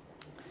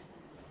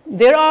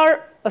there are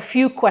a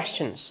few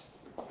questions.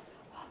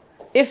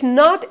 If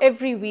not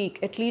every week,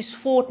 at least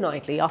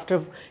fortnightly, after,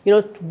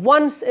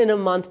 once in a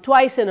month,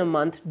 twice in a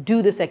month, do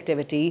this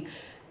activity.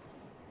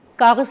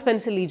 कागज़ पेन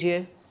से लीजिए.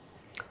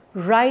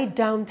 Write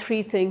down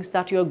 3 things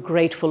that you're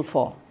grateful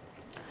for.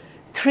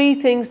 3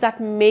 things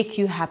that make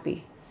you happy.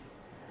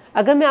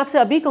 अगर मैं आपसे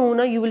अभी कहूँ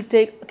ना, you will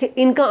take okay,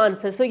 इनका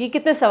आंसर. So ये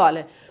कितने सवाल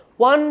हैं?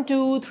 1,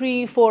 2,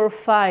 3, 4,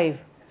 5.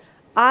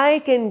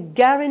 I can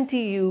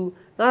guarantee you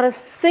not a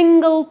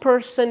single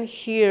person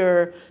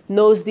here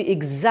knows the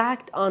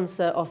exact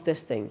answer of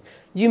this thing.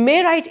 You may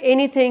write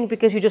anything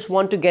because you just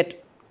want to get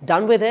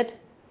done with it,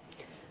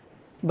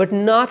 but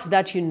not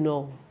that you know.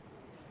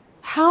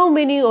 How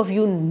many of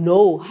you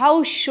know, how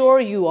sure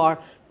you are,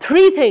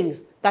 3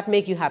 things that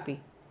make you happy?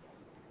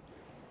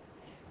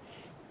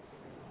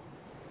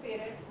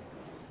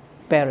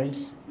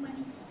 Parents.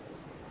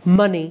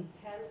 Money.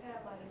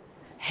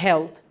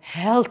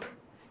 Health.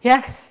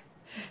 Yes.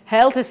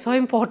 Health is so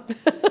important.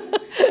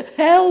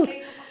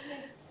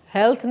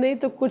 Health नहीं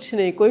तो कुछ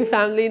नहीं, कोई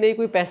family नहीं,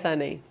 कोई पैसा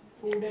नहीं.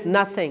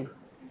 Nothing.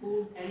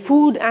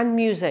 Food and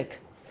music.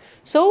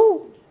 So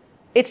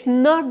it's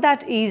not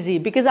that easy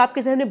because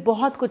आपके ज़हन में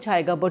बहुत कुछ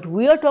आएगा, but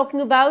we are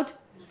talking about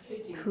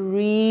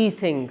 3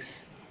 things.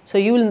 So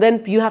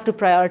you have to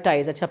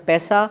prioritize. अच्छा,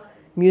 पैसा,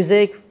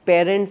 music,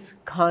 parents,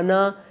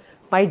 खाना,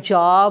 my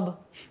job,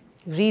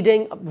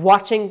 reading,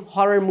 watching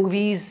horror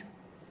movies,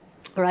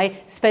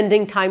 right?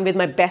 Spending time with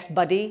my best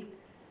buddy.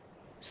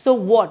 So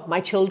what? My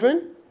children?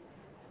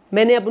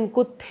 मैंने अब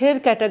उनको फिर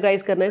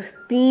कैटेगराइज करना है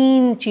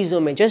 3 चीज़ों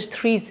में, just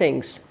 3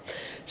 things.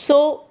 So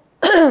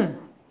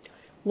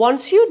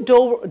once you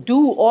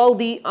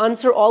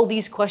answer all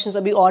these questions,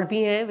 अभी और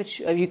भी हैं, which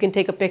you can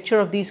take a picture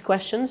of these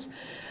questions.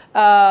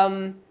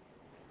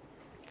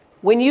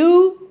 When you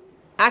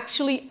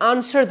actually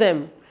answer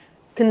them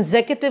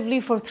consecutively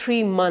for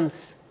 3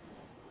 months,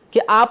 कि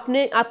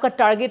आपका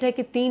टारगेट है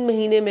कि 3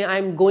 महीने में I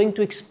am going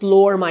to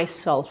explore my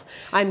self,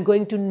 I am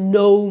going to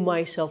know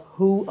my self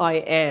who I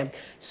am,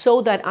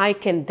 so that I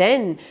can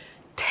then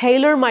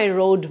Taylor my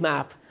road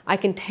map, I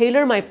can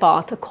Taylor my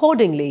path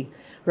accordingly,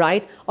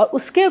 right. और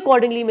उसके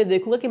accordingly मैं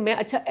देखूंगा कि मैं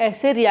अच्छा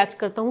ऐसे react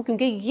करता हूँ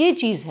क्योंकि ये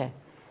चीज़ है.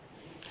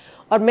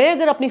 और मैं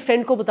अगर अपनी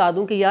फ्रेंड को बता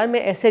दूँ कि यार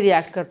मैं ऐसे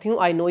रिएक्ट करती हूँ,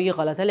 आई नो ये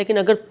गलत है, लेकिन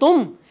अगर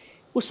तुम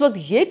उस वक्त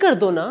ये कर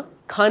दो ना,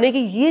 खाने की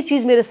ये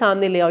चीज़ मेरे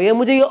सामने ले आओ या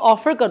मुझे ये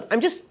ऑफ़र कर, I am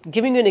just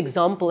giving you an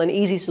example, an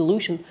easy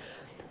solution,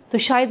 तो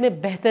शायद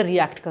मैं बेहतर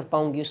रिएक्ट कर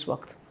पाऊँगी उस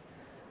वक्त.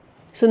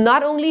 So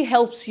not only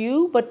helps you,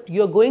 but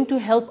you're going to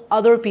help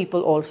other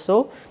people also.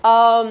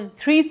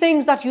 3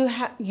 things that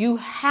you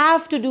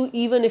have to do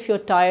even if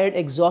you're tired,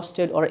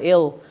 exhausted or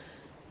ill.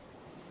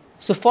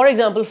 So for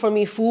example, for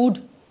me, food,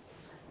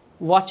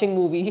 watching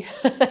movie,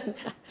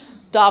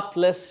 top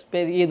list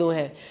पे ये 2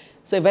 हैं.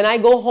 So when I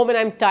go home and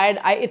I'm tired,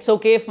 it's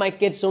okay if my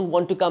kids don't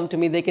want to come to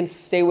me. They can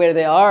stay where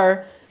they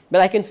are,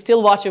 but I can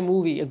still watch a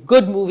movie, a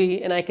good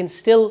movie, and I can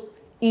still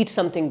eat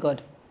something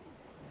good.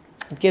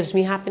 It gives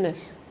me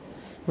happiness,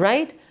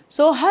 right?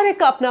 So हर एक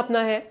का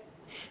अपना है.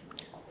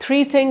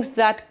 3 things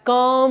that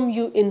calm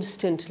you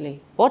instantly.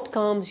 What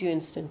calms you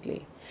instantly?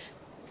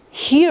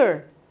 Here,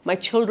 my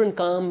children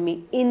calm me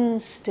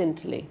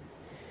instantly.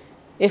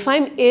 If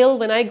I'm ill,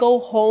 when I go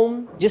home,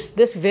 just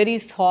this very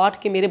thought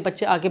कि मेरे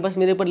बच्चे आके बस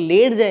मेरे ऊपर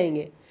लेट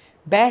जाएंगे,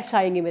 बैठ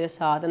जाएंगे मेरे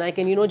साथ, and I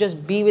can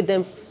just be with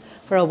them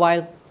for a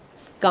while,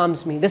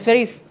 calms me. This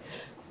very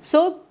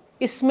so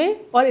इसमें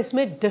और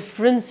इसमें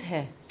difference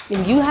है.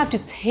 And you have to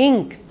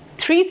think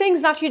 3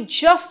 things that you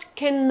just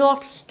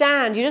cannot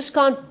stand, you just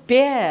can't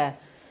bear,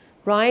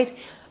 right?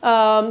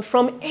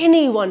 From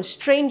anyone,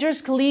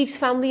 strangers, colleagues,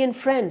 family, and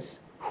friends,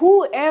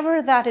 whoever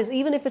that is,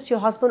 even if it's your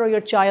husband or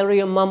your child or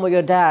your mom or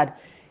your dad.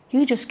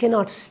 You just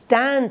cannot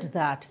stand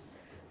that.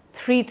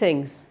 3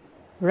 things.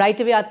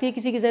 Right away आती है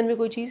किसी के ज़हन में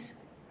कोई चीज़?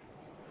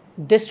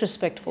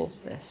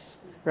 Disrespectfulness.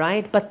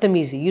 Right,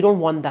 बदतमीजी, you don't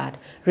want that.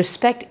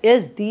 Respect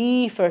is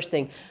the first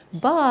thing.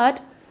 But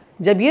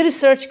जब ये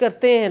रिसर्च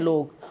करते हैं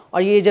लोग,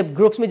 और ये जब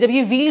ग्रुप्स में, जब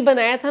ये व्हील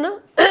बनाया था ना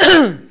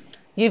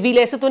ये व्हील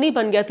ऐसे तो नहीं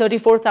बन गया.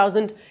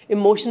 34,000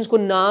 इमोशंस को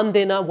नाम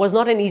देना was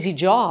not an easy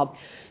job.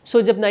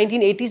 सो जब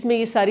 1980s में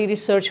ये सारी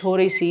रिसर्च हो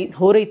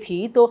रही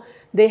थी तो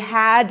they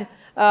had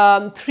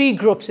 3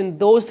 groups. In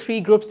those 3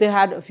 groups they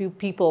had a few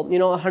people, you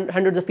know,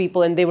 hundreds of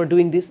people, and they were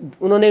doing this.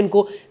 उन्होंने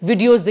उनको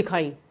वीडियोस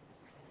दिखाई,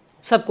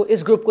 सबको,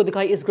 इस ग्रुप को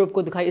दिखाई, इस ग्रुप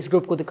को दिखाई, इस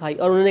ग्रुप को दिखाई,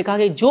 और उन्होंने कहा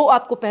कि जो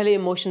आपको पहले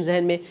इमोशन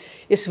जहन में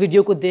इस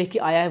वीडियो को देख के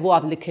आया है वो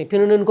आप लिखें. फिर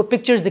उन्होंने उनको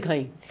पिक्चर्स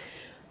दिखाई.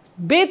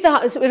 It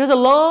was a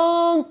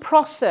long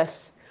process.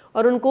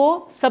 और उनको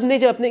सब ने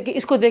जब अपने कि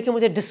इसको देख के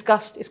मुझे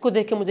डिस्कस्ट, इसको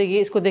देख के मुझे ये,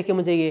 इसको देख के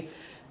मुझे ये,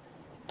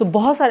 तो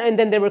बहुत सारे. And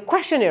then there were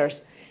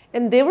questioners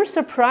and they were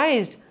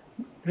surprised.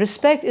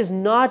 Respect is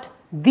not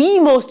the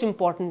most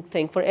important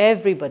thing for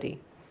everybody.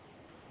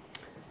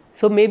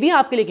 So maybe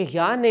आपके लिए कि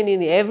यार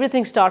नहीं,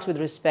 everything starts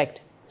with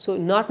respect. So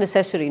not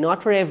necessary,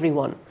 not for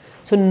everyone.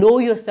 So know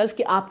yourself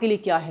कि आपके लिए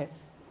क्या है.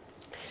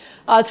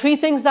 3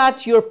 things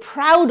that you're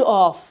proud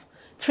of.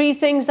 3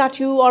 things that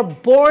you are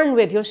born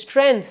with, your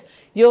strengths,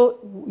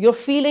 your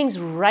feelings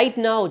right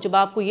now. जब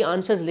आपको ये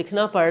answers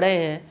लिखना पड़ रहे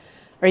हैं,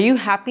 are you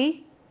happy?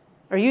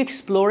 Are you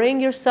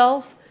exploring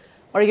yourself?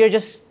 और you're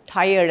just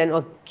tired and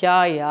और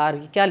क्या यार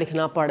क्या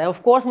लिखना पड़ा है. ऑफ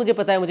कोर्स मुझे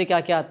पता है मुझे क्या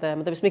क्या आता है,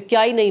 मतलब इसमें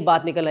क्या ही नई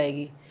बात निकल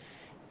आएगी.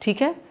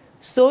 ठीक है.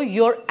 So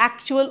your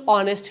actual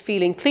honest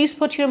feeling. Please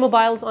put your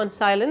mobiles on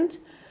silent.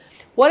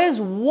 What is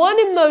one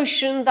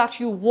emotion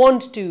that you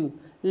want to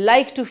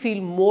like to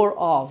feel more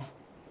of?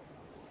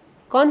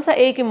 कौन सा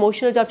एक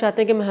इमोशन है जो आप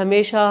चाहते हैं कि मैं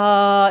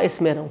हमेशा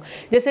इसमें रहूँ?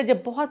 जैसे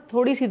जब बहुत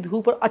थोड़ी सी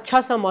धूप और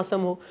अच्छा सा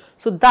मौसम हो,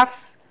 so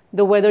that's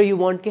the whether you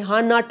want कि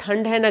हाँ ना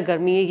ठंड है ना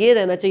गर्मी है, ये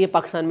रहना चाहिए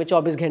पाकिस्तान में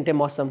 24 घंटे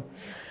मौसम.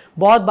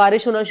 बहुत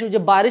बारिश होना शुरू,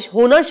 जब बारिश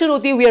होना शुरू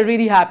होती है वी आर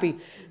रियली हैप्पी.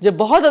 जब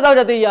बहुत ज़्यादा हो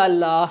जाती है या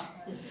अल्लाह.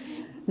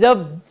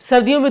 जब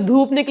सर्दियों में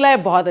धूप निकला है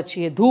बहुत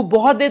अच्छी है, धूप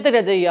बहुत देर तक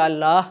रह जाए या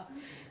अल्लाह.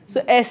 सो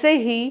ऐसे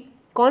ही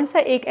कौन सा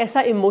एक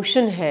ऐसा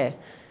इमोशन है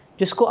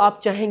जिसको आप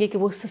चाहेंगे कि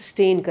वो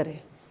सस्टेन करे,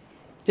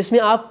 जिसमें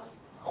आप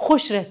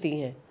खुश रहती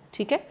हैं?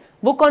 ठीक है,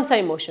 वो कौन सा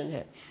इमोशन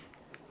है?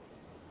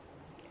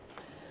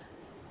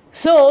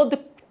 So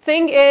the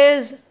thing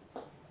is,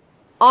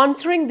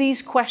 answering these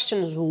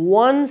questions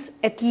once,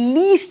 at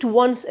least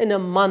once in a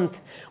month,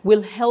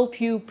 will help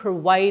you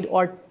provide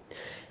or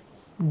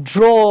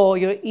draw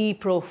your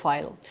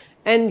e-profile.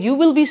 And you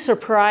will be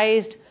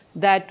surprised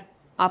that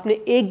आपने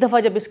एक दफ़ा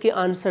जब इसके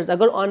आंसर्स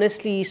अगर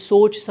ऑनेस्टली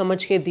सोच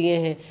समझ के दिए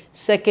हैं,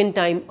 सेकेंड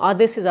टाइम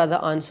आधे से ज़्यादा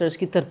आंसर्स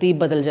की तरतीब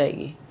बदल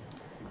जाएगी.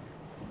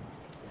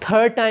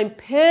 थर्ड टाइम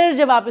फिर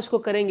जब आप इसको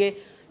करेंगे,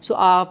 सो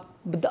आप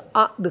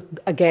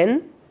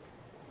अगेन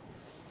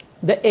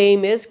द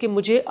एम इज़ कि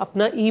मुझे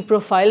अपना ई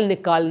प्रोफाइल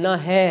निकालना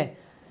है.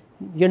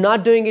 You are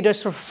not doing it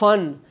just for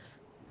fun,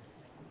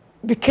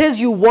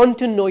 because you want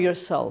to know your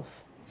self.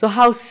 So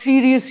how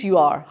serious you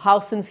are, how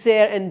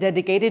sincere and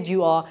dedicated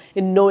you are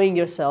in knowing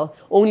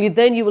yourself, only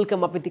then you will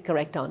come up with the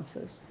correct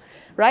answers,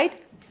 right?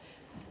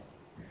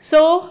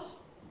 So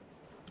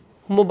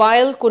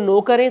mobile को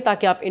no करें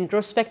ताकि आप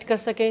introspect कर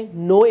सकें,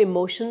 no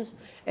emotions,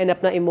 and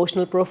अपना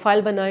emotional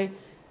profile बनाएं.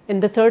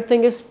 And the third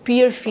thing is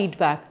peer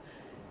feedback.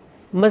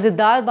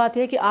 मज़ेदार बात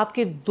है कि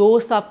आपके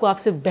दोस्त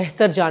आपसे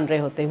बेहतर जान रहे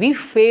होते हैं. We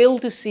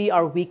fail to see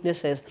our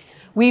weaknesses.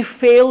 We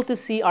fail to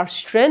see our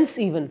strengths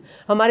even.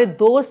 हमारे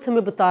दोस्त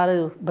हमें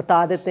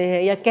बता देते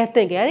हैं या कहते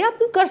हैं कि यार आप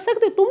तुम कर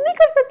सकते, तुम नहीं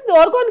कर सकते तो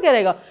और कौन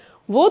करेगा,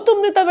 वो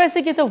तुमने तब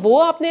ऐसे किया था, वो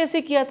आपने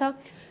ऐसे किया था.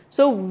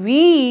 So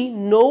we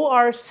know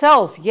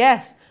ourselves,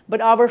 yes,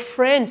 but our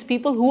friends,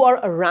 people who are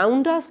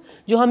around us,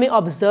 जो हमें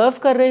observe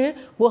कर रहे हैं,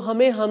 वो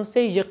हमें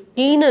हमसे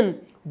यकीनन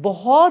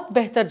बहुत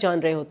बेहतर जान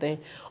रहे होते हैं.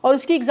 और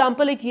उसकी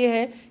एग्जांपल एक ये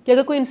है कि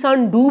अगर कोई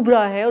इंसान डूब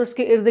रहा है और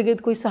उसके इर्द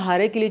गिर्द कोई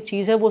सहारे के लिए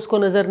चीज़ है वो उसको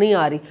नज़र नहीं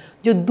आ रही,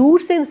 जो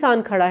दूर से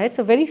इंसान खड़ा है, it's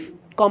a very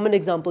common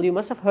example, you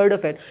must have heard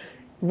of it,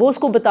 वो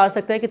उसको बता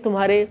सकता है कि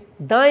तुम्हारे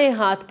दाएं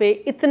हाथ पे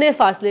इतने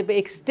फासले पे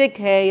एक स्टिक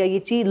है या ये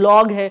चीज़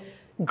लॉग है,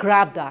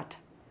 ग्रैब दैट.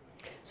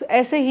 सो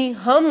ऐसे ही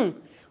हम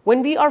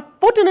when we are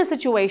put in a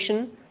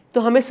situation,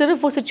 तो हमें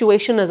सिर्फ वो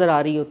सिचुएशन नज़र आ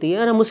रही होती है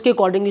और हम उसके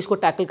अकॉर्डिंगली इसको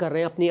टैकल कर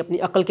रहे हैं अपनी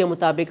अकल के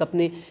मुताबिक,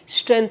 अपने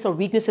स्ट्रेंथ्स और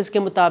वीकनेसेस के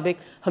मुताबिक.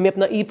 हमें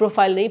अपना ई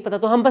प्रोफाइल नहीं पता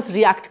तो हम बस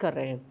रिएक्ट कर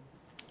रहे हैं.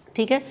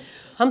 ठीक है,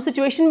 हम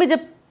सिचुएशन में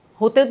जब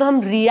होते हैं तो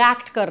हम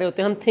रिएक्ट कर रहे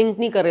होते हैं, हम थिंक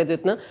नहीं कर रहे होते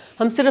इतना,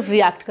 हम सिर्फ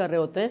रिएक्ट कर रहे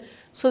होते हैं.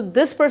 So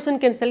this person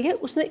can tell यार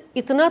उसने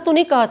इतना तो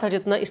नहीं कहा था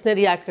जितना इसने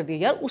रिएक्ट कर दिया,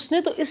 यार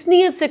उसने तो इस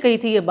नीयत से कही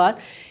थी ये बात,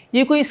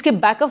 ये कोई इसके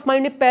बैक ऑफ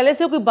माइंड में पहले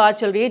से कोई बात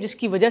चल रही है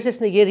जिसकी वजह से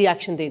इसने ये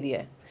रिएक्शन दे दिया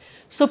है.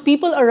 So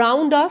people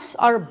around us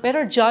are a better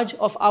judge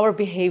of our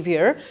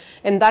behavior,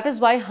 and that is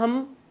why हम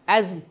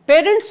as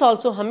parents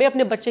also हमें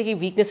अपने बच्चे की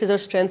weaknesses और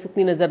strengths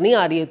उतनी नज़र नहीं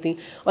आ रही होती,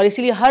 और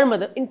इसीलिए हर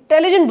मदर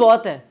intelligent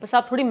बहुत है, बस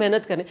आप थोड़ी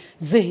मेहनत करें,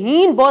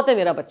 ज़हीन बहुत है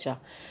मेरा बच्चा,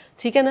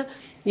 ठीक है ना,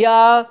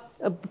 या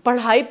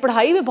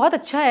पढ़ाई में बहुत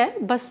अच्छा है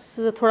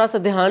बस थोड़ा सा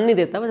ध्यान नहीं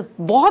देता, बस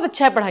बहुत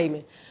अच्छा है पढ़ाई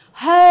में,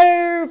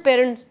 हर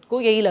पेरेंट्स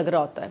को यही लग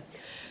रहा होता है.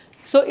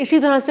 सो इसी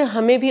तरह से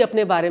हमें भी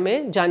अपने बारे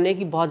में जानने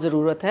की बहुत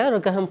ज़रूरत है, और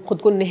अगर हम खुद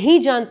को नहीं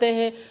जानते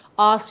हैं,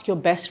 ask your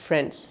best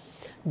friends.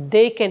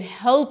 They can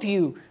help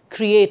you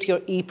create your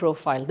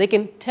e-profile. They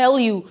can tell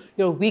you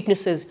your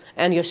weaknesses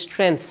and your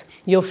strengths,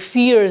 your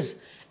fears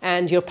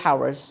and your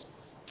powers.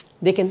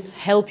 They can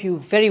help you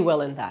very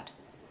well in that.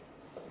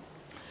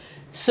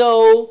 So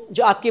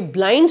जो आपके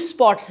blind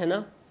spots हैं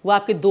ना, वो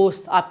आपके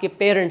दोस्त, आपके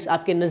parents,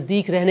 आपके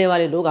नज़दीक रहने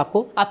वाले लोग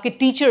आपको, आपके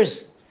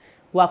टीचर्स,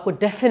 वो आपको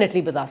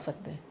डेफिनेटली बता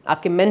सकते हैं.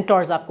 आपके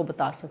मेंटर्स आपको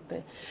बता सकते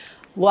हैं.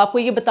 वो आपको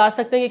ये बता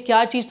सकते हैं कि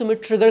क्या चीज़ तुम्हें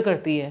ट्रिगर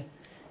करती है,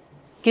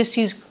 किस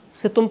चीज़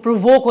से तुम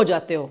प्रोवोक हो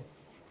जाते हो.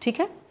 ठीक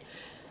है.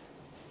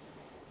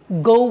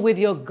 Go with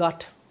your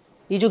gut.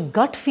 ये जो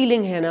gut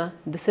feeling है ना,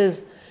 this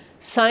is,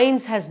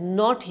 science has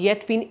not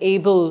yet been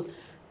able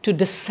to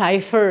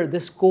decipher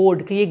this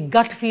code कि ये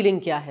gut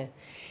feeling क्या है.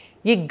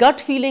 ये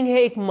gut feeling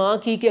है एक माँ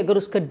की कि अगर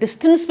उसका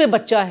distance पे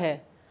बच्चा है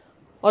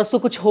और उसको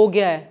कुछ हो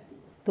गया है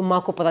तो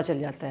माँ को पता चल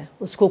जाता है.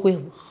 उसको कोई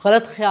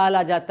गलत ख्याल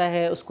आ जाता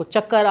है, उसको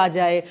चक्कर आ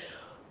जाए,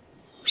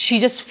 she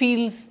just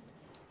feels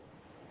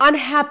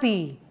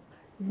unhappy,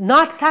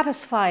 not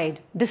satisfied,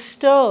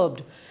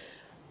 disturbed.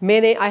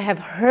 I have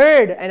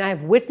heard and I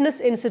have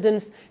witnessed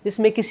incidents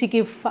जिसमें किसी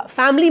की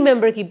फैमिली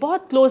मेम्बर की,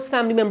 बहुत क्लोज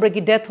फैमिली मेम्बर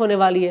की डेथ होने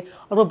वाली है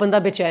और वो बंदा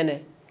बेचैन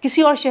है,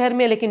 किसी और शहर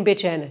में लेकिन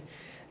बेचैन है.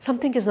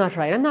 Something is not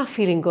right. I'm not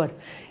feeling good.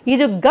 ये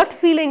जो gut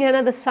feeling है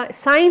ना, the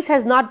science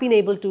has not been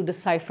able to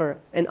decipher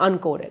and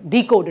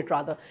decode it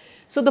rather.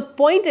 So the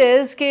point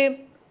is कि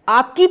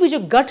आपकी भी जो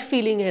gut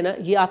feeling है ना,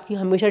 ये आपकी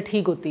हमेशा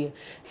ठीक होती है.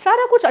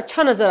 सारा कुछ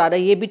अच्छा नज़र आ रहा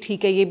है, ये भी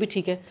ठीक है, ये भी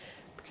ठीक है.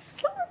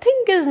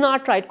 Something is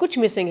not right, कुछ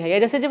मिसिंग है. या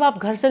जैसे जब आप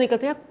घर से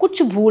निकलते हैं,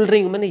 कुछ भूल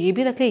रही हूँ, मैंने ये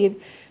भी रख लिया, ये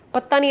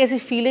पता नहीं ऐसी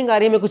फीलिंग आ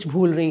रही है मैं कुछ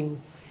भूल रही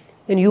हूँ.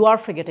 And you are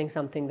forgetting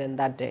something then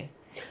that day.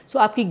 So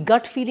आपकी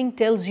gut feeling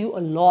tells you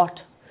a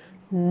lot.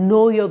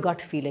 Know your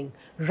gut feeling.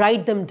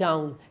 Write them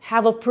down.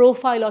 Have a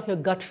profile of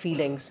your gut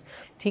feelings.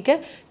 ठीक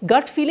है.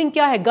 Gut feeling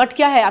क्या है? Gut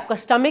क्या है? आपका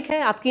stomach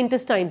है, आपकी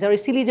intestines. और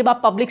इसीलिए जब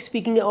आप public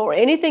speaking or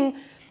anything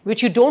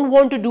which you don't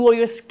want to do or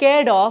you're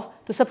scared of,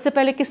 तो सबसे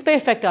पहले किस पे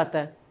इफेक्ट आता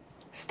है?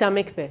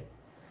 Stomach पे.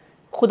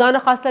 खुदा न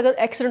खास्ता अगर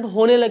एक्सीडेंट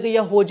होने लगे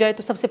या हो जाए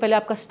तो सबसे पहले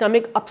आपका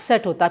स्टमक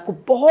अपसेट होता है. आपको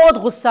बहुत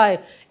गुस्सा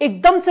है,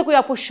 एकदम से कोई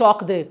आपको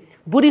शॉक दे,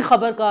 बुरी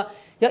खबर का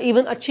या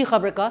इवन अच्छी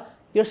खबर का,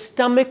 your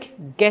stomach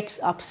gets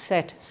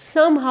upset.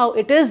 Somehow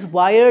it is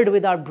wired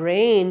with our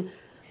brain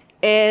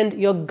and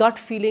your gut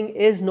feeling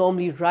is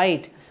normally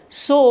right.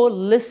 So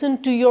listen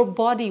to your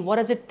body. What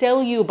does it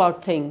tell you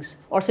about things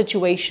or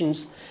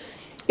situations?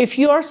 If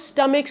your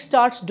stomach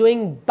starts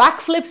doing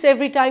backflips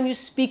every time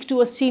you speak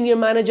to a senior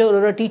manager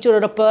or a teacher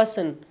or a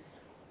person,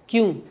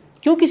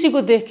 क्यों किसी को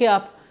देख के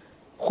आप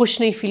खुश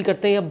नहीं feel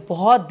करते हैं या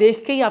बहुत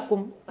देख के ही आपको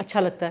अच्छा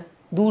लगता है,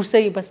 दूर से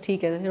ही बस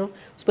ठीक है,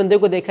 उस बंदे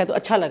को देखा है तो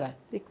अच्छा लगा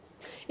है,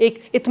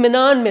 एक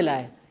इत्मीनान मिला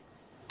है.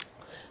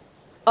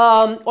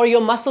 Or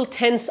your muscle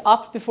tense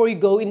up before you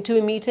go into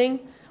a meeting.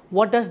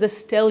 What does this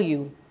tell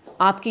you?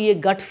 आपकी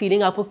ये gut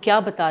feeling आपको क्या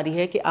बता रही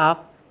है कि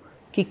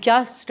आपकी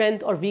क्या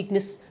strength और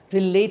weakness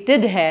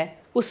related है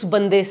उस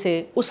बंदे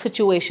से, उस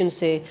situation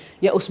से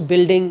या उस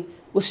building,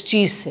 उस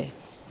चीज़ से.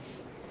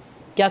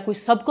 क्या कोई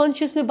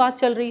सबकॉन्शियस में बात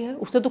चल रही है?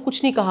 उसने तो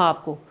कुछ नहीं कहा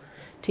आपको,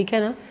 ठीक है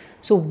ना.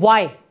 सो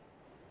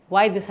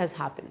why this has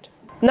happened.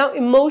 Now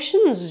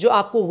emotions, जो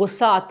आपको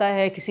गुस्सा आता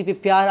है, किसी पे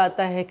प्यार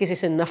आता है, किसी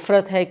से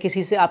नफरत है,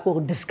 किसी से आपको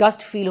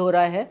डिस्गस्ट फील हो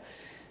रहा है,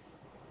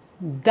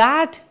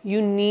 that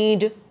you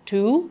need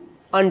to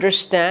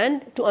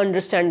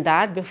understand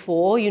that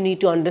before you need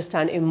to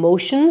understand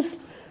emotions.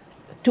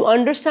 To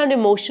understand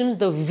emotions,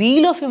 the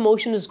wheel of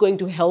emotion is going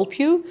to help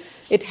you.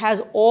 It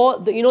has all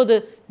the, the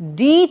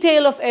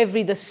detail of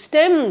the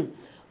stem,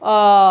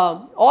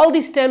 all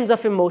the stems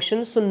of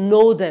emotions. So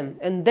know them,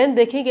 and then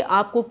देखें कि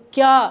आपको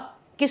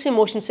किस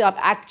emotion से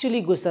आप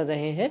actually गुजर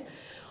रहे हैं,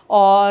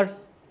 और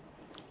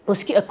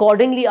उसके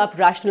accordingly आप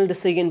rational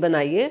decision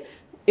बनाइए.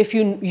 If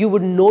you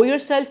would know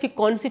yourself कि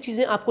कौन सी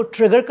चीज़ें आपको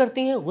ट्रिगर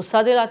करती हैं,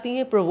 गुस्सा दिलाती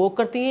हैं, प्रोवोक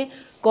करती हैं,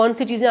 कौन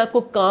सी चीज़ें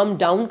आपको काम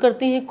डाउन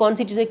करती हैं, कौन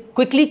सी चीज़ें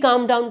क्विकली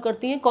काम डाउन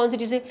करती हैं, कौन सी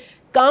चीज़ें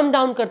काम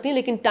डाउन करती हैं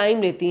लेकिन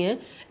टाइम लेती हैं.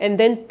 And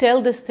then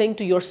tell this thing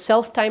to your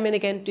self time and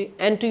again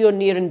and to your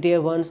near and dear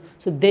ones,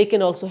 so they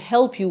can also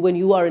help you when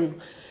you are in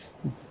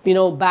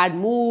bad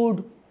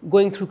mood,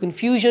 going through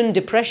confusion,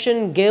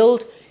 depression,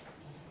 guilt,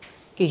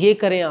 कि ये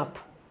करें आप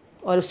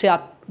और उससे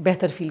आप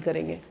बेहतर feel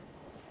करेंगे.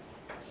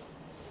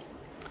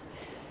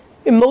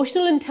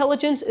 Emotional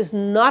intelligence is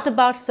not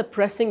about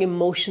suppressing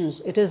emotions.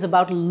 It is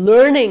about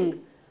learning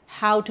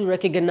how to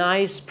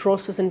recognize,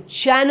 process and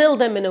channel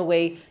them in a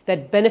way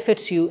that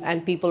benefits you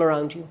and people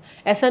around you.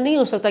 ऐसा नहीं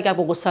हो सकता कि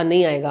आपको गुस्सा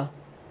नहीं आएगा.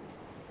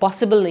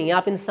 Possible नहीं है.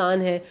 आप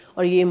इंसान हैं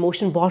और ये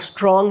emotion बहुत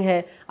strong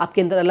है,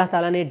 आपके अंदर अल्लाह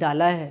ताला ने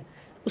डाला है.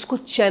 उसको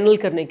channel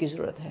करने की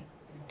ज़रूरत है.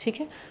 ठीक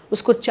है?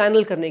 उसको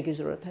channel करने की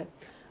ज़रूरत है.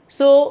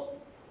 So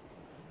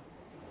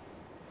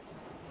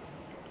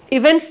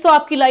events तो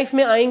आपकी लाइफ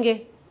में आएंगे,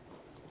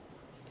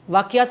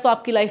 वाक़यात तो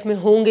आपकी लाइफ में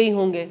होंगे ही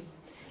होंगे.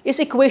 इस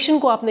इक्वेशन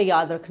को आपने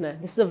याद रखना है.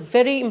 This is a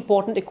very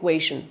important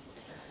equation.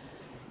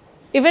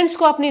 Events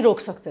को आप नहीं रोक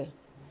सकते.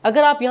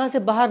 अगर आप यहाँ से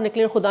बाहर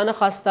निकलें, खुदा न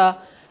खास्ता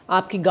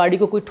आपकी गाड़ी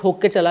को कोई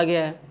ठोक के चला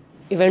गया है,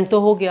 इवेंट तो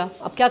हो गया,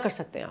 अब क्या कर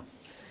सकते हैं आप?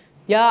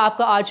 या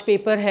आपका आज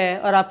पेपर है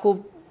और आपको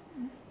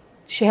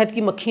शहद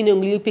की मक्खी ने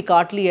उंगली पे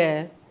काट लिया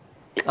है,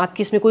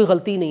 आपकी इसमें कोई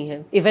गलती नहीं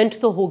है, इवेंट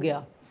तो हो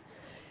गया,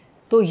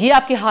 तो ये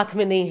आपके हाथ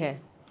में नहीं है।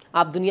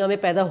 आप दुनिया में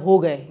पैदा हो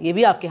गए, ये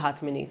भी आपके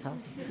हाथ में नहीं था।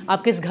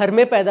 आप किस घर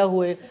में पैदा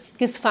हुए,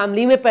 किस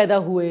फैमिली में पैदा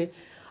हुए,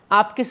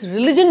 आप किस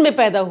रिलीजन में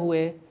पैदा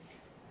हुए,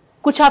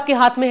 कुछ आपके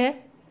हाथ में है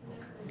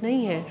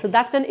नहीं है। So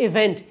that's an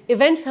event.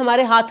 Events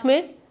हमारे हाथ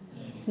में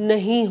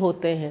नहीं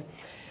होते हैं।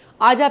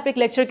 आज आप एक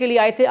लेक्चर के लिए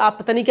आए थे, आप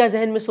पता नहीं क्या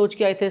जहन में सोच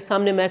के आए थे,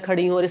 सामने मैं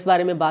खड़ी हूँ और इस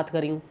बारे में बात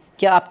कर रही हूँ,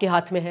 क्या आपके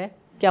हाथ में है?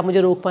 क्या आप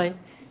मुझे रोक पाएँ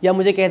या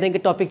मुझे कह दें कि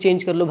टॉपिक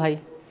चेंज कर लो भाई?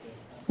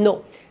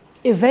 नो,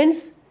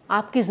 इवेंट्स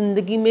आपकी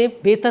ज़िंदगी में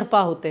बेतरफा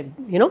होते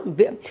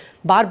हैं,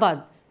 बार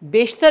बार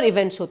बेशतर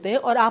इवेंट्स होते हैं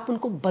और आप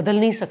उनको बदल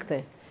नहीं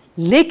सकते,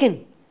 लेकिन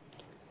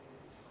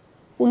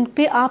उन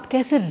पे आप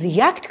कैसे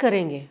रिएक्ट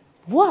करेंगे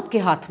वो आपके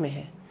हाथ में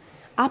है।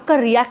 आपका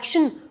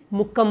रिएक्शन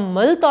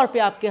मुकम्मल तौर पे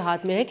आपके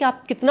हाथ में है कि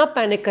आप कितना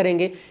पैनिक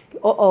करेंगे कि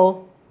ओ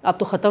अब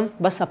तो ख़त्म,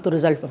 बस अब तो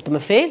रिज़ल्ट, अब तो मैं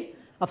फेल,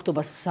 अब तो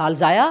बस साल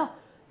ज़ाया।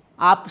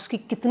 आप उसकी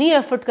कितनी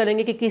एफर्ट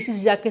करेंगे कि किसी से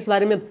जाके इस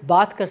बारे में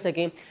बात कर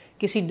सकें,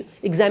 किसी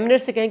एग्जामिनर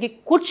से कहें कि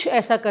कुछ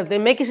ऐसा कर दें।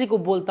 मैं किसी को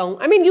बोलता हूँ,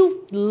 I mean you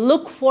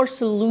look for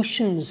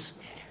solutions,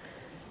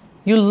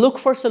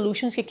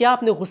 कि क्या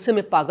आपने गुस्से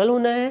में पागल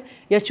होना है,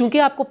 या चूंकि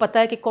आपको पता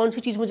है कि कौन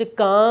सी चीज़ मुझे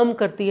काम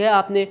करती है,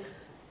 आपने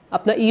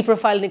अपना ई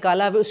प्रोफाइल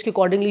निकाला है, उसके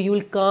अकॉर्डिंगली यू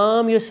विल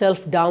काम your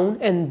self down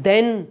and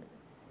then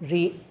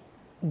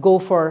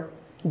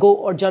go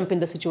or jump in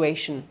the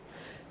situation.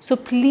 So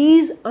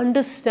please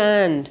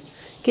understand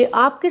कि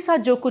आपके साथ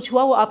जो कुछ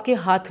हुआ वो आपके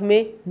हाथ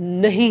में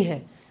नहीं है,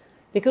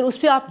 लेकिन उस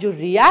पर आप जो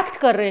रिएक्ट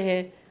कर रहे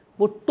हैं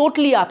वो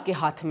टोटली आपके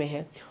हाथ में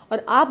है।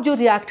 और आप जो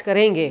रिएक्ट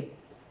करेंगे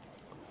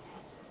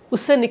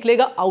उससे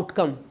निकलेगा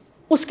आउटकम,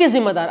 उसके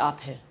ज़िम्मेदार आप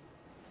हैं।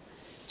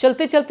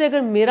 चलते चलते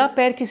अगर मेरा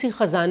पैर किसी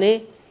ख़जाने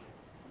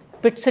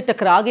पिट से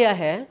टकरा गया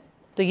है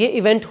तो ये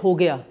इवेंट हो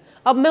गया।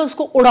 अब मैं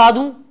उसको उड़ा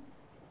दूँ,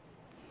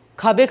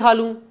 खाबे खा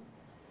लूँ,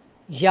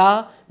 या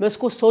मैं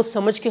उसको सोच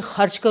समझ के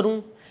खर्च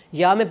करूं,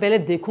 या मैं पहले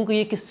देखूं कि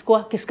ये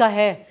किसका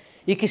है,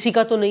 ये किसी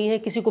का तो नहीं है,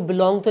 किसी को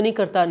बिलोंग तो नहीं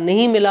करता,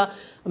 नहीं मिला,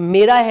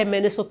 मेरा है,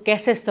 मैंने इसको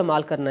कैसे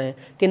इस्तेमाल करना है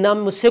कि ना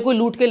मुझसे कोई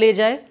लूट के ले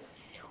जाए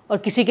और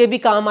किसी के भी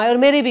काम आए और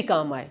मेरे भी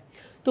काम आए।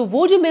 तो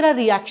वो जो मेरा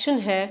रिएक्शन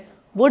है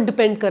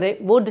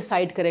वो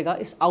डिसाइड करेगा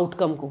इस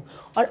आउटकम को।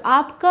 और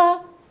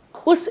आपका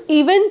उस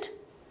इवेंट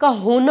का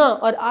होना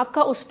और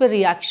आपका उस पर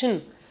रिएक्शन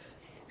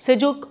से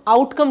जो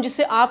आउटकम,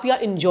 जिसे आप या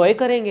इंजॉय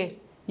करेंगे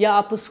या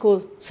आप उसको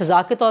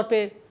सज़ा के तौर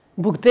पे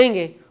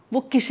भुगतेंगे, वो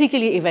किसी के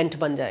लिए इवेंट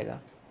बन जाएगा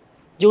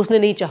जो उसने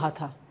नहीं चाहा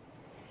था।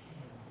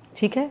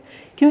 ठीक है,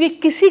 क्योंकि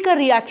किसी का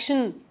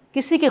रिएक्शन,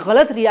 किसी के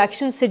गलत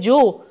रिएक्शन से जो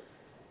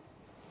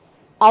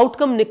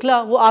आउटकम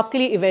निकला वो आपके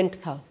लिए इवेंट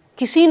था।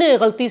 किसी ने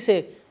गलती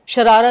से,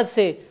 शरारत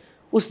से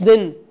उस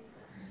दिन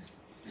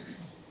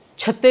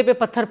छत्ते पे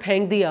पत्थर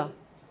फेंक दिया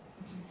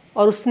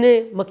और उसने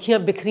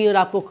मक्खियाँ बिखरी और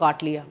आपको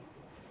काट लिया।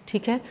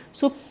 ठीक है,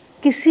 सो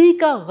किसी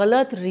का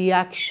गलत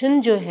रिएक्शन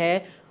जो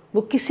है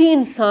वो किसी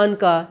इंसान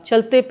का,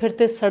 चलते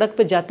फिरते सड़क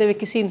पे जाते हुए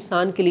किसी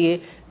इंसान के लिए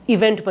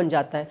इवेंट बन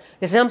जाता है।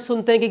 जैसे हम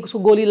सुनते हैं कि उसको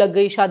गोली लग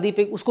गई, शादी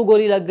पे उसको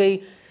गोली लग गई,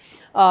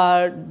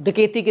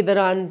 डकैती के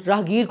दौरान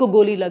राहगीर को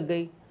गोली लग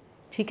गई।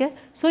 ठीक है,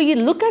 सो ये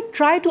look at,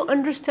 try to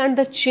understand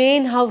the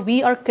chain, how we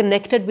are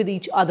connected with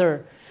each other,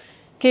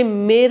 कि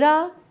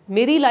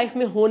मेरी लाइफ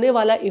में होने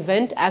वाला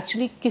इवेंट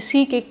एक्चुअली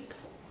किसी के,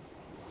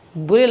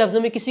 बुरे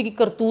लफ्ज़ों में, किसी की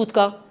करतूत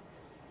का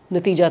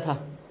नतीजा था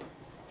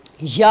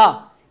या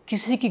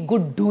किसी की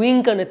गुड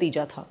डूइंग का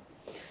नतीजा था।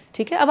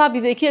 ठीक है, अब आप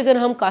ये देखिए, अगर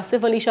हम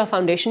कासिफ अली शाह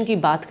फाउंडेशन की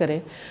बात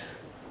करें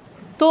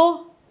तो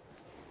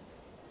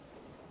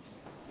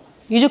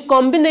ये जो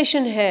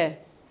कॉम्बिनेशन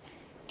है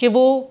कि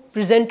वो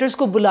प्रेजेंटर्स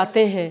को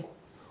बुलाते हैं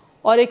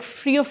और एक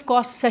फ्री ऑफ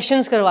कॉस्ट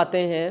सेशंस करवाते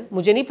हैं।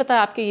 मुझे नहीं पता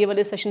आपके ये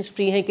वाले सेशंस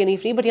फ्री हैं कि नहीं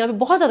फ्री, बट यहाँ पे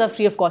बहुत ज़्यादा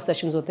फ्री ऑफ कॉस्ट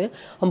सेशंस होते हैं।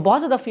 हम बहुत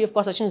ज़्यादा फ्री ऑफ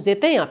कॉस्ट सेशंस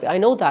देते हैं यहाँ पे, I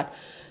know that.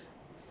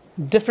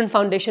 Different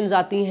foundations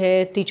आती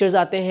हैं, टीचर्स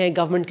आते हैं,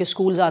 गवर्नमेंट के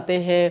स्कूल्स आते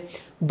हैं,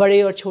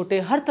 बड़े और छोटे,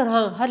 हर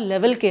तरह, हर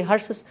लेवल के, हर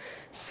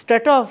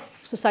स्ट्रेटा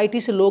ऑफ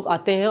सोसाइटी से लोग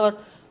आते हैं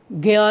और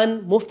ज्ञान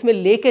मुफ्त में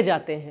लेके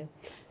जाते हैं।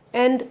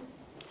 एंड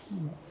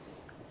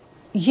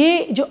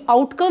ये जो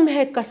आउटकम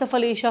है कासिफ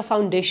अली शाह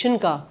फाउंडेशन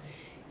का,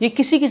 ये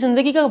किसी की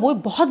ज़िंदगी का वो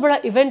बहुत बड़ा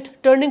इवेंट,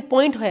 टर्निंग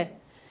पॉइंट है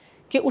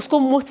कि उसको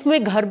मुफ्त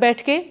में घर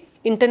बैठ के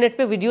इंटरनेट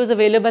पे वीडियोस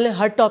अवेलेबल हैं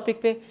हर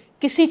टॉपिक पे।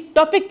 किसी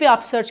टॉपिक पे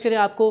आप सर्च करें,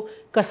 आपको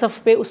कासिफ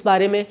पे उस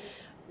बारे में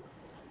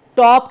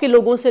टॉप के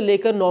लोगों से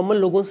लेकर नॉर्मल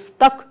लोगों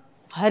तक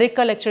हर एक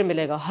का लेक्चर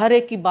मिलेगा, हर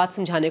एक की बात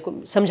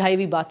समझाई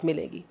हुई बात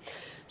मिलेगी।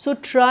 So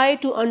try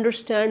to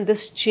understand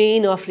this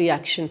chain of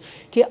reaction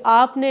कि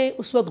आपने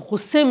उस वक्त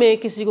गुस्से में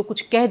किसी को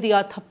कुछ कह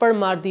दिया, थप्पड़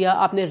मार दिया,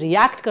 आपने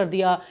रिएक्ट कर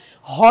दिया,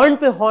 हॉर्न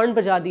पे हॉर्न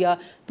बजा दिया,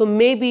 तो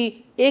मे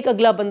बी एक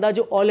अगला बंदा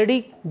जो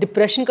ऑलरेडी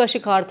डिप्रेशन का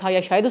शिकार था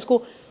या शायद उसको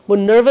वो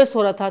नर्वस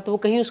हो रहा था, तो वो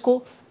कहीं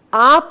उसको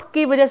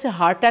आपकी वजह से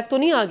हार्ट अटैक तो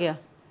नहीं आ गया,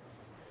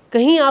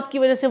 कहीं आपकी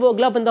वजह से वो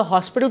अगला बंदा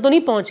हॉस्पिटल तो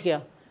नहीं पहुंच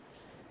गया।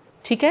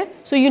 ठीक है,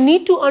 so you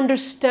need to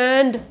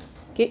understand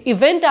कि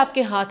इवेंट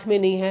आपके हाथ में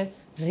नहीं है,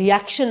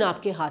 रिएक्शन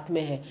आपके हाथ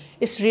में है।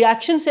 इस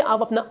रिएक्शन से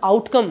आप अपना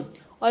आउटकम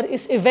और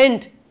इस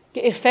इवेंट के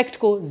इफ़ेक्ट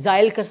को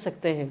ज़ायल कर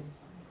सकते हैं,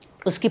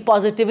 उसकी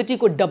पॉजिटिविटी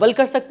को डबल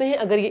कर सकते हैं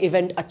अगर ये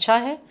इवेंट अच्छा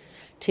है,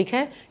 ठीक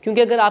है।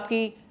 क्योंकि अगर आप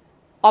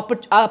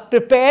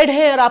प्रिपेयर्ड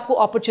हैं और आपको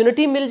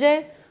अपॉर्चुनिटी मिल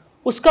जाए,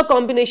 उसका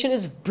कॉम्बिनेशन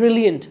इज़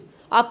ब्रिलियंट।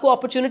 आपको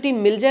अपॉर्चुनिटी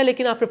मिल जाए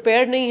लेकिन आप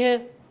प्रिपेयर्ड नहीं हैं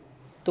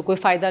तो कोई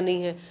फ़ायदा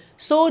नहीं है।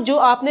 सो जो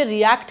आपने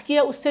रिएक्ट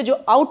किया उससे जो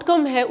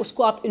आउटकम है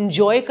उसको आप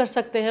इंजॉय कर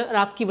सकते हैं और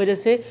आपकी वजह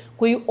से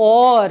कोई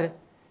और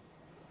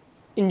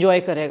इंजॉय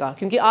करेगा,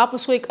 क्योंकि आप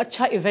उसको एक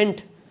अच्छा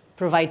इवेंट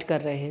प्रोवाइड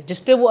कर रहे हैं जिस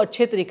पे वो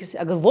अच्छे तरीके से,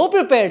 अगर वो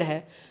प्रिपेयर्ड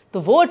है तो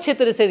वो अच्छे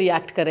तरह से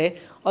रिएक्ट करे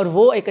और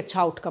वो एक अच्छा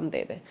outcome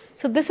they they.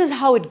 So this is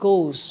how it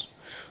goes,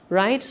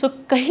 right. सो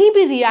कहीं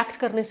भी रिएक्ट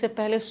करने से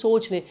पहले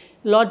सोच लें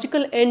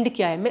लॉजिकल एंड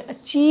क्या है, मैं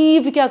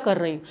अचीव क्या कर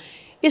रही हूँ,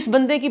 इस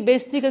बंदे की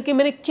बेइज्जती करके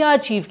मैंने क्या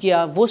अचीव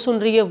किया। वो सुन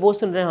रही है, वो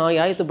सुन रहे हैं, हाँ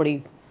यार ये तो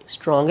बड़ी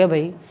स्ट्रांग है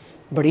भाई,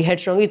 बड़ी हेड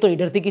स्ट्रांग, ये तो नहीं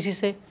डरती किसी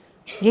से,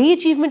 यही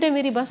अचीवमेंट है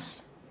मेरी बस।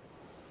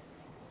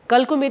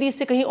 कल को मेरी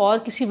इससे कहीं और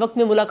किसी वक्त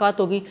में मुलाकात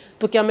होगी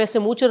तो क्या मैं इससे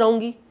मुँह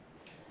चुराऊँगी,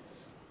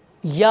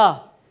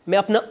 या मैं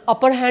अपना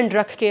अपर हैंड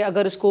रख के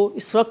अगर इसको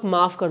इस वक्त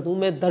माफ़ कर दूँ,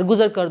 मैं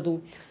दरगुजर कर दूँ,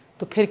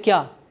 तो फिर क्या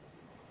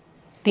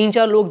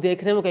 3-4 लोग देख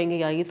रहे हैं वो कहेंगे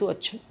यार ये तो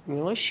अच्छा, you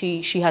know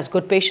she has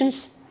good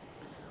patience.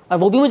 और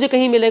वो भी मुझे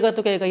कहीं मिलेगा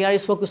तो कहेगा यार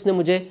इस वक्त उसने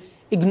मुझे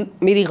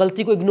मेरी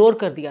गलती को इग्नोर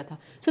कर दिया था।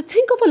 So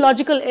think of a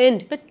logical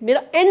and,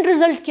 मेरा एंड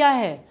रिजल्ट क्या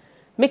है,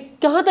 मैं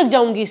कहाँ तक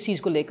जाऊँगी इस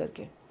चीज़ को लेकर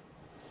के।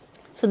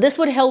 So this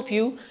would help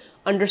you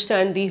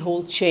understand the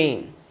whole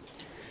chain.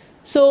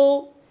 सो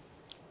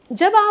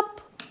जब आप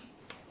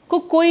को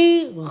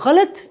कोई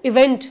गलत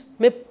इवेंट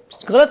में,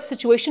 गलत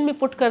सिचुएशन में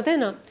पुट कर दे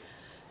ना,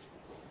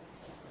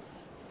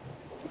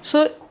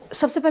 सो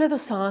सबसे पहले तो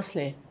सांस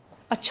लें,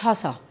 अच्छा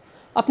सा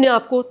अपने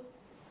आप को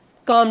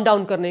काम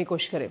डाउन करने की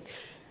कोशिश करें,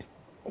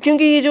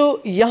 क्योंकि ये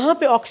जो यहाँ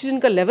पे ऑक्सीजन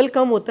का लेवल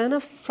कम होता है ना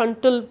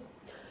फ्रंटल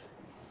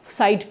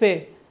साइड पे,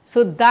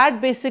 so that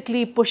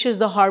basically pushes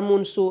the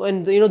hormones to,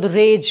 and you know the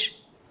raise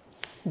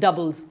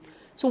doubles.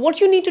 So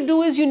what you need to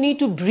do is you need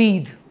to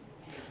breathe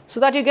so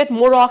that you get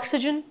more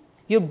oxygen,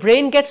 your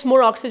brain gets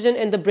more oxygen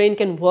and the brain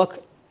can work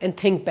and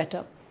think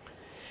better.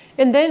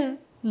 And then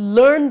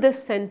learn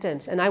this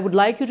sentence, and I would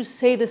like you to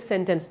say this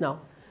sentence now.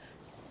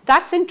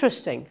 That's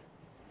interesting.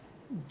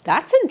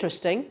 That's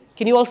interesting.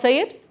 Can you all say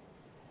it?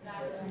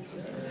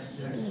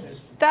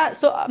 That,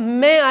 so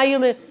मैं आई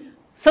हूँ, मैं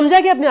समझा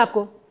क्या अपने आप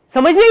को,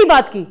 समझने की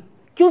बात की,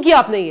 क्यों किया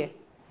आपने ये,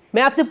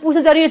 मैं आपसे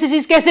पूछना चाह रही हूँ ऐसी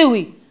चीज़ कैसे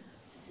हुई।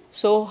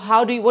 So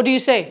what do you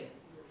say?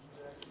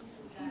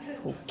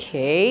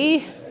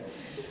 Okay,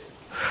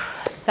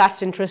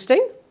 that's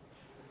interesting.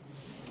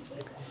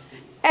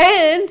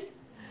 And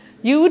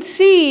you would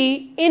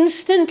see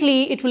instantly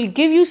it will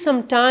give you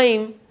some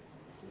time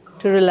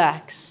to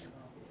relax.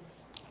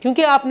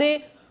 क्योंकि आपने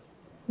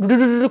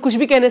कुछ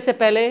भी कहने से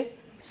पहले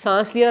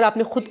सांस लिया और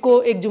आपने खुद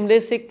को एक जुमले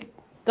से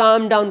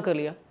काम डाउन कर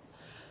लिया।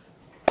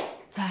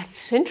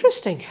 That's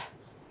interesting.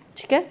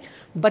 ठीक है,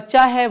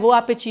 बच्चा है वो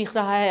आप पे चीख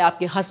रहा है,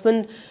 आपके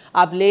हस्बैंड,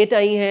 आप लेट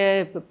आई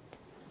हैं,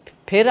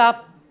 फिर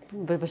आप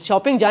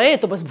शॉपिंग जाएं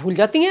तो बस भूल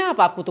जाती हैं आप,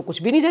 आपको तो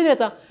कुछ भी नहीं समझ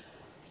आता।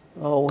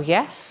 Oh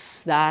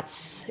yes, that's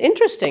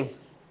interesting.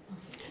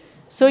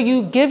 So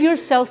you give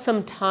yourself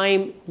some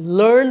time,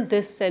 learn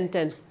this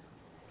sentence.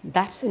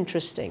 That's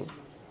interesting.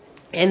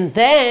 And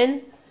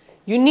then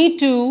you need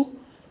to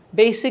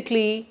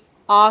basically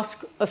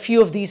ask a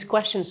few of these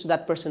questions to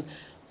that person.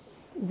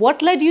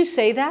 What led you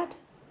say that?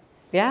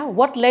 Yeah,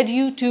 what led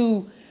you to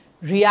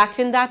react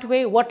in that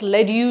way? What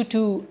led you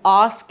to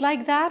ask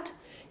like that?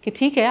 कि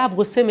ठीक है आप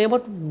गुस्से में,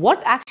 but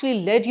what actually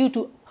led you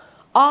to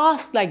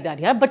ask like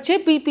that? यार बच्चे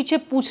पीछे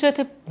पूछ रहे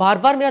थे, बार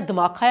बार मेरा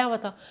दिमाग खाया हुआ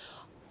था।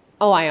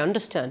 Oh, I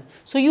understand.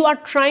 So you are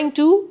trying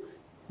to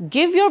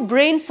give your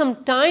brain some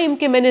time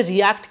कि मैंने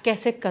react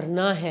कैसे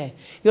करना है।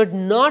 You're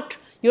not,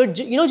 you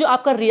know जो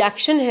आपका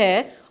reaction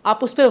है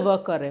आप उस पर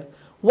work कर रहे हो।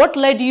 What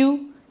led you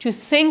to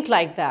think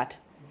like that?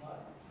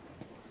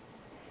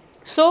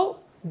 So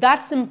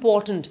that's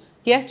important.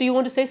 Yes, do you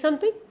want to say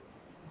something?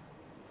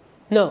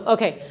 No,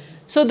 okay.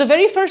 So the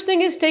very first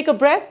thing is take a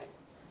breath,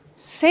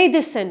 say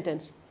this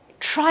sentence,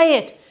 try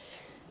it.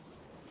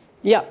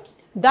 Yeah,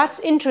 that's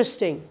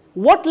interesting.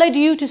 What led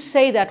you to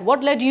say that?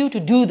 What led you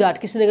to do that?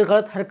 किसी ने अगर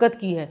गलत हरकत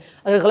की है,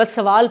 अगर गलत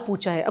सवाल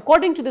पूछा है,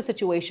 according to the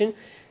situation,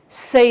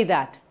 say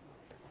that.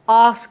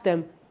 Ask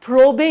them.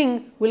 Probing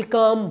will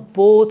calm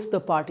both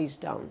the parties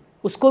down.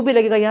 उसको भी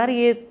लगेगा यार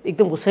ये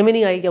एकदम गुस्से में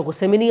नहीं आई, या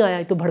गुस्से में नहीं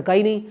आया, तो भड़का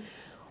ही नहीं,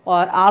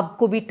 और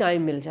आपको भी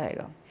टाइम मिल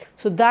जाएगा।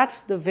 So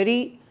that's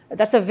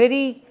a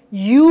very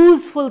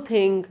useful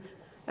thing,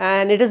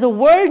 and it is a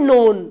word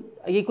known.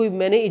 ये कोई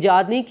मैंने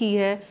इजाद नहीं की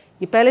है,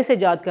 ये पहले से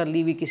इजाद कर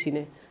ली हुई किसी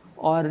ने,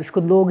 और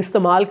इसको लोग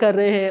इस्तेमाल कर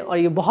रहे हैं, और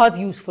ये बहुत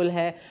यूज़फुल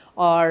है,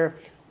 और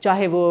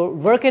चाहे वो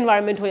वर्क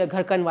एनवायरनमेंट हो या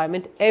घर का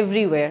environment,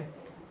 everywhere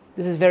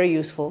this is very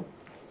useful.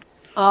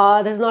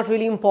 This is not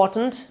really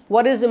important.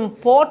 What is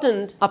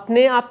important,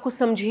 अपने आप को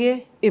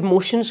समझिए,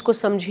 इमोशंस को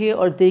समझिए,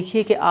 और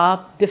देखिए कि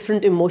आप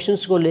डिफरेंट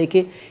इमोशंस को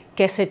लेके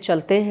कैसे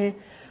चलते हैं,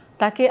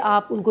 ताकि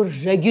आप उनको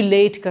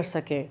रेगुलेट कर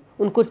सकें,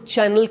 उनको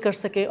चैनल कर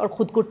सकें और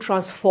ख़ुद को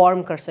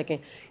ट्रांसफॉर्म कर सकें।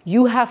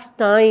 You have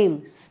time,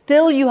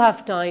 still you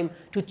have time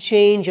to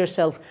change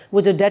yourself.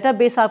 वो जो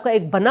डेटाबेस आपका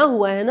एक बना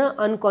हुआ है ना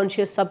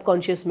अनकॉन्शियस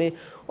सबकॉन्शियस में,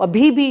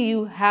 अभी भी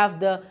you have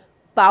the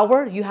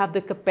power, you have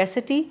the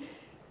capacity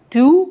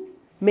to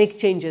make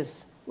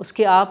changes.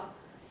 उसके आप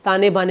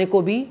ताने बाने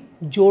को भी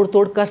जोड़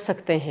तोड़ कर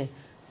सकते हैं।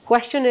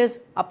 क्वेश्चन इज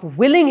आप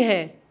विलिंग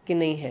हैं कि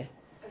नहीं है।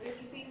 अगर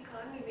किसी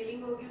इंसान में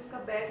विलिंग होगी, उसका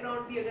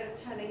बैकग्राउंड भी अगर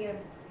अच्छा नहीं है,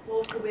 वो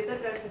उसको बेहतर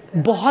कर सकता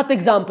है। बहुत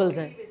एग्जांपल्स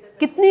हैं,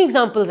 कितनी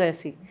एग्जांपल्स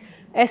हैं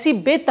ऐसी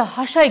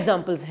बेतहाशा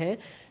एग्जांपल्स हैं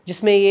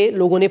जिसमें ये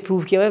लोगों ने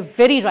प्रूव किया है।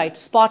 Very right,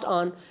 spot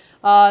on.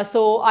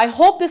 So I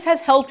hope this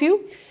has help you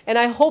and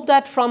I hope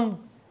that from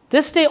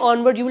this day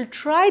onward you will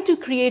try to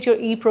create your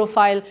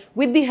e-profile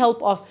with the help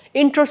of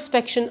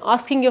introspection,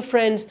 asking your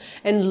friends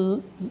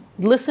and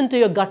listen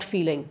to your gut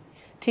feeling.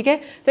 Okay?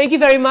 Thank you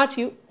very much.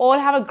 You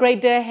all have a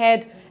great day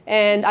ahead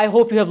and I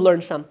hope you have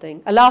learned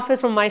something. Allah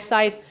Hafiz from my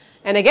side,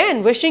 and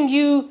again wishing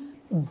you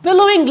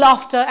billowing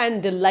laughter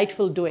and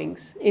delightful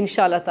doings,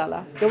 inshallah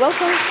ta'ala. You're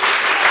welcome.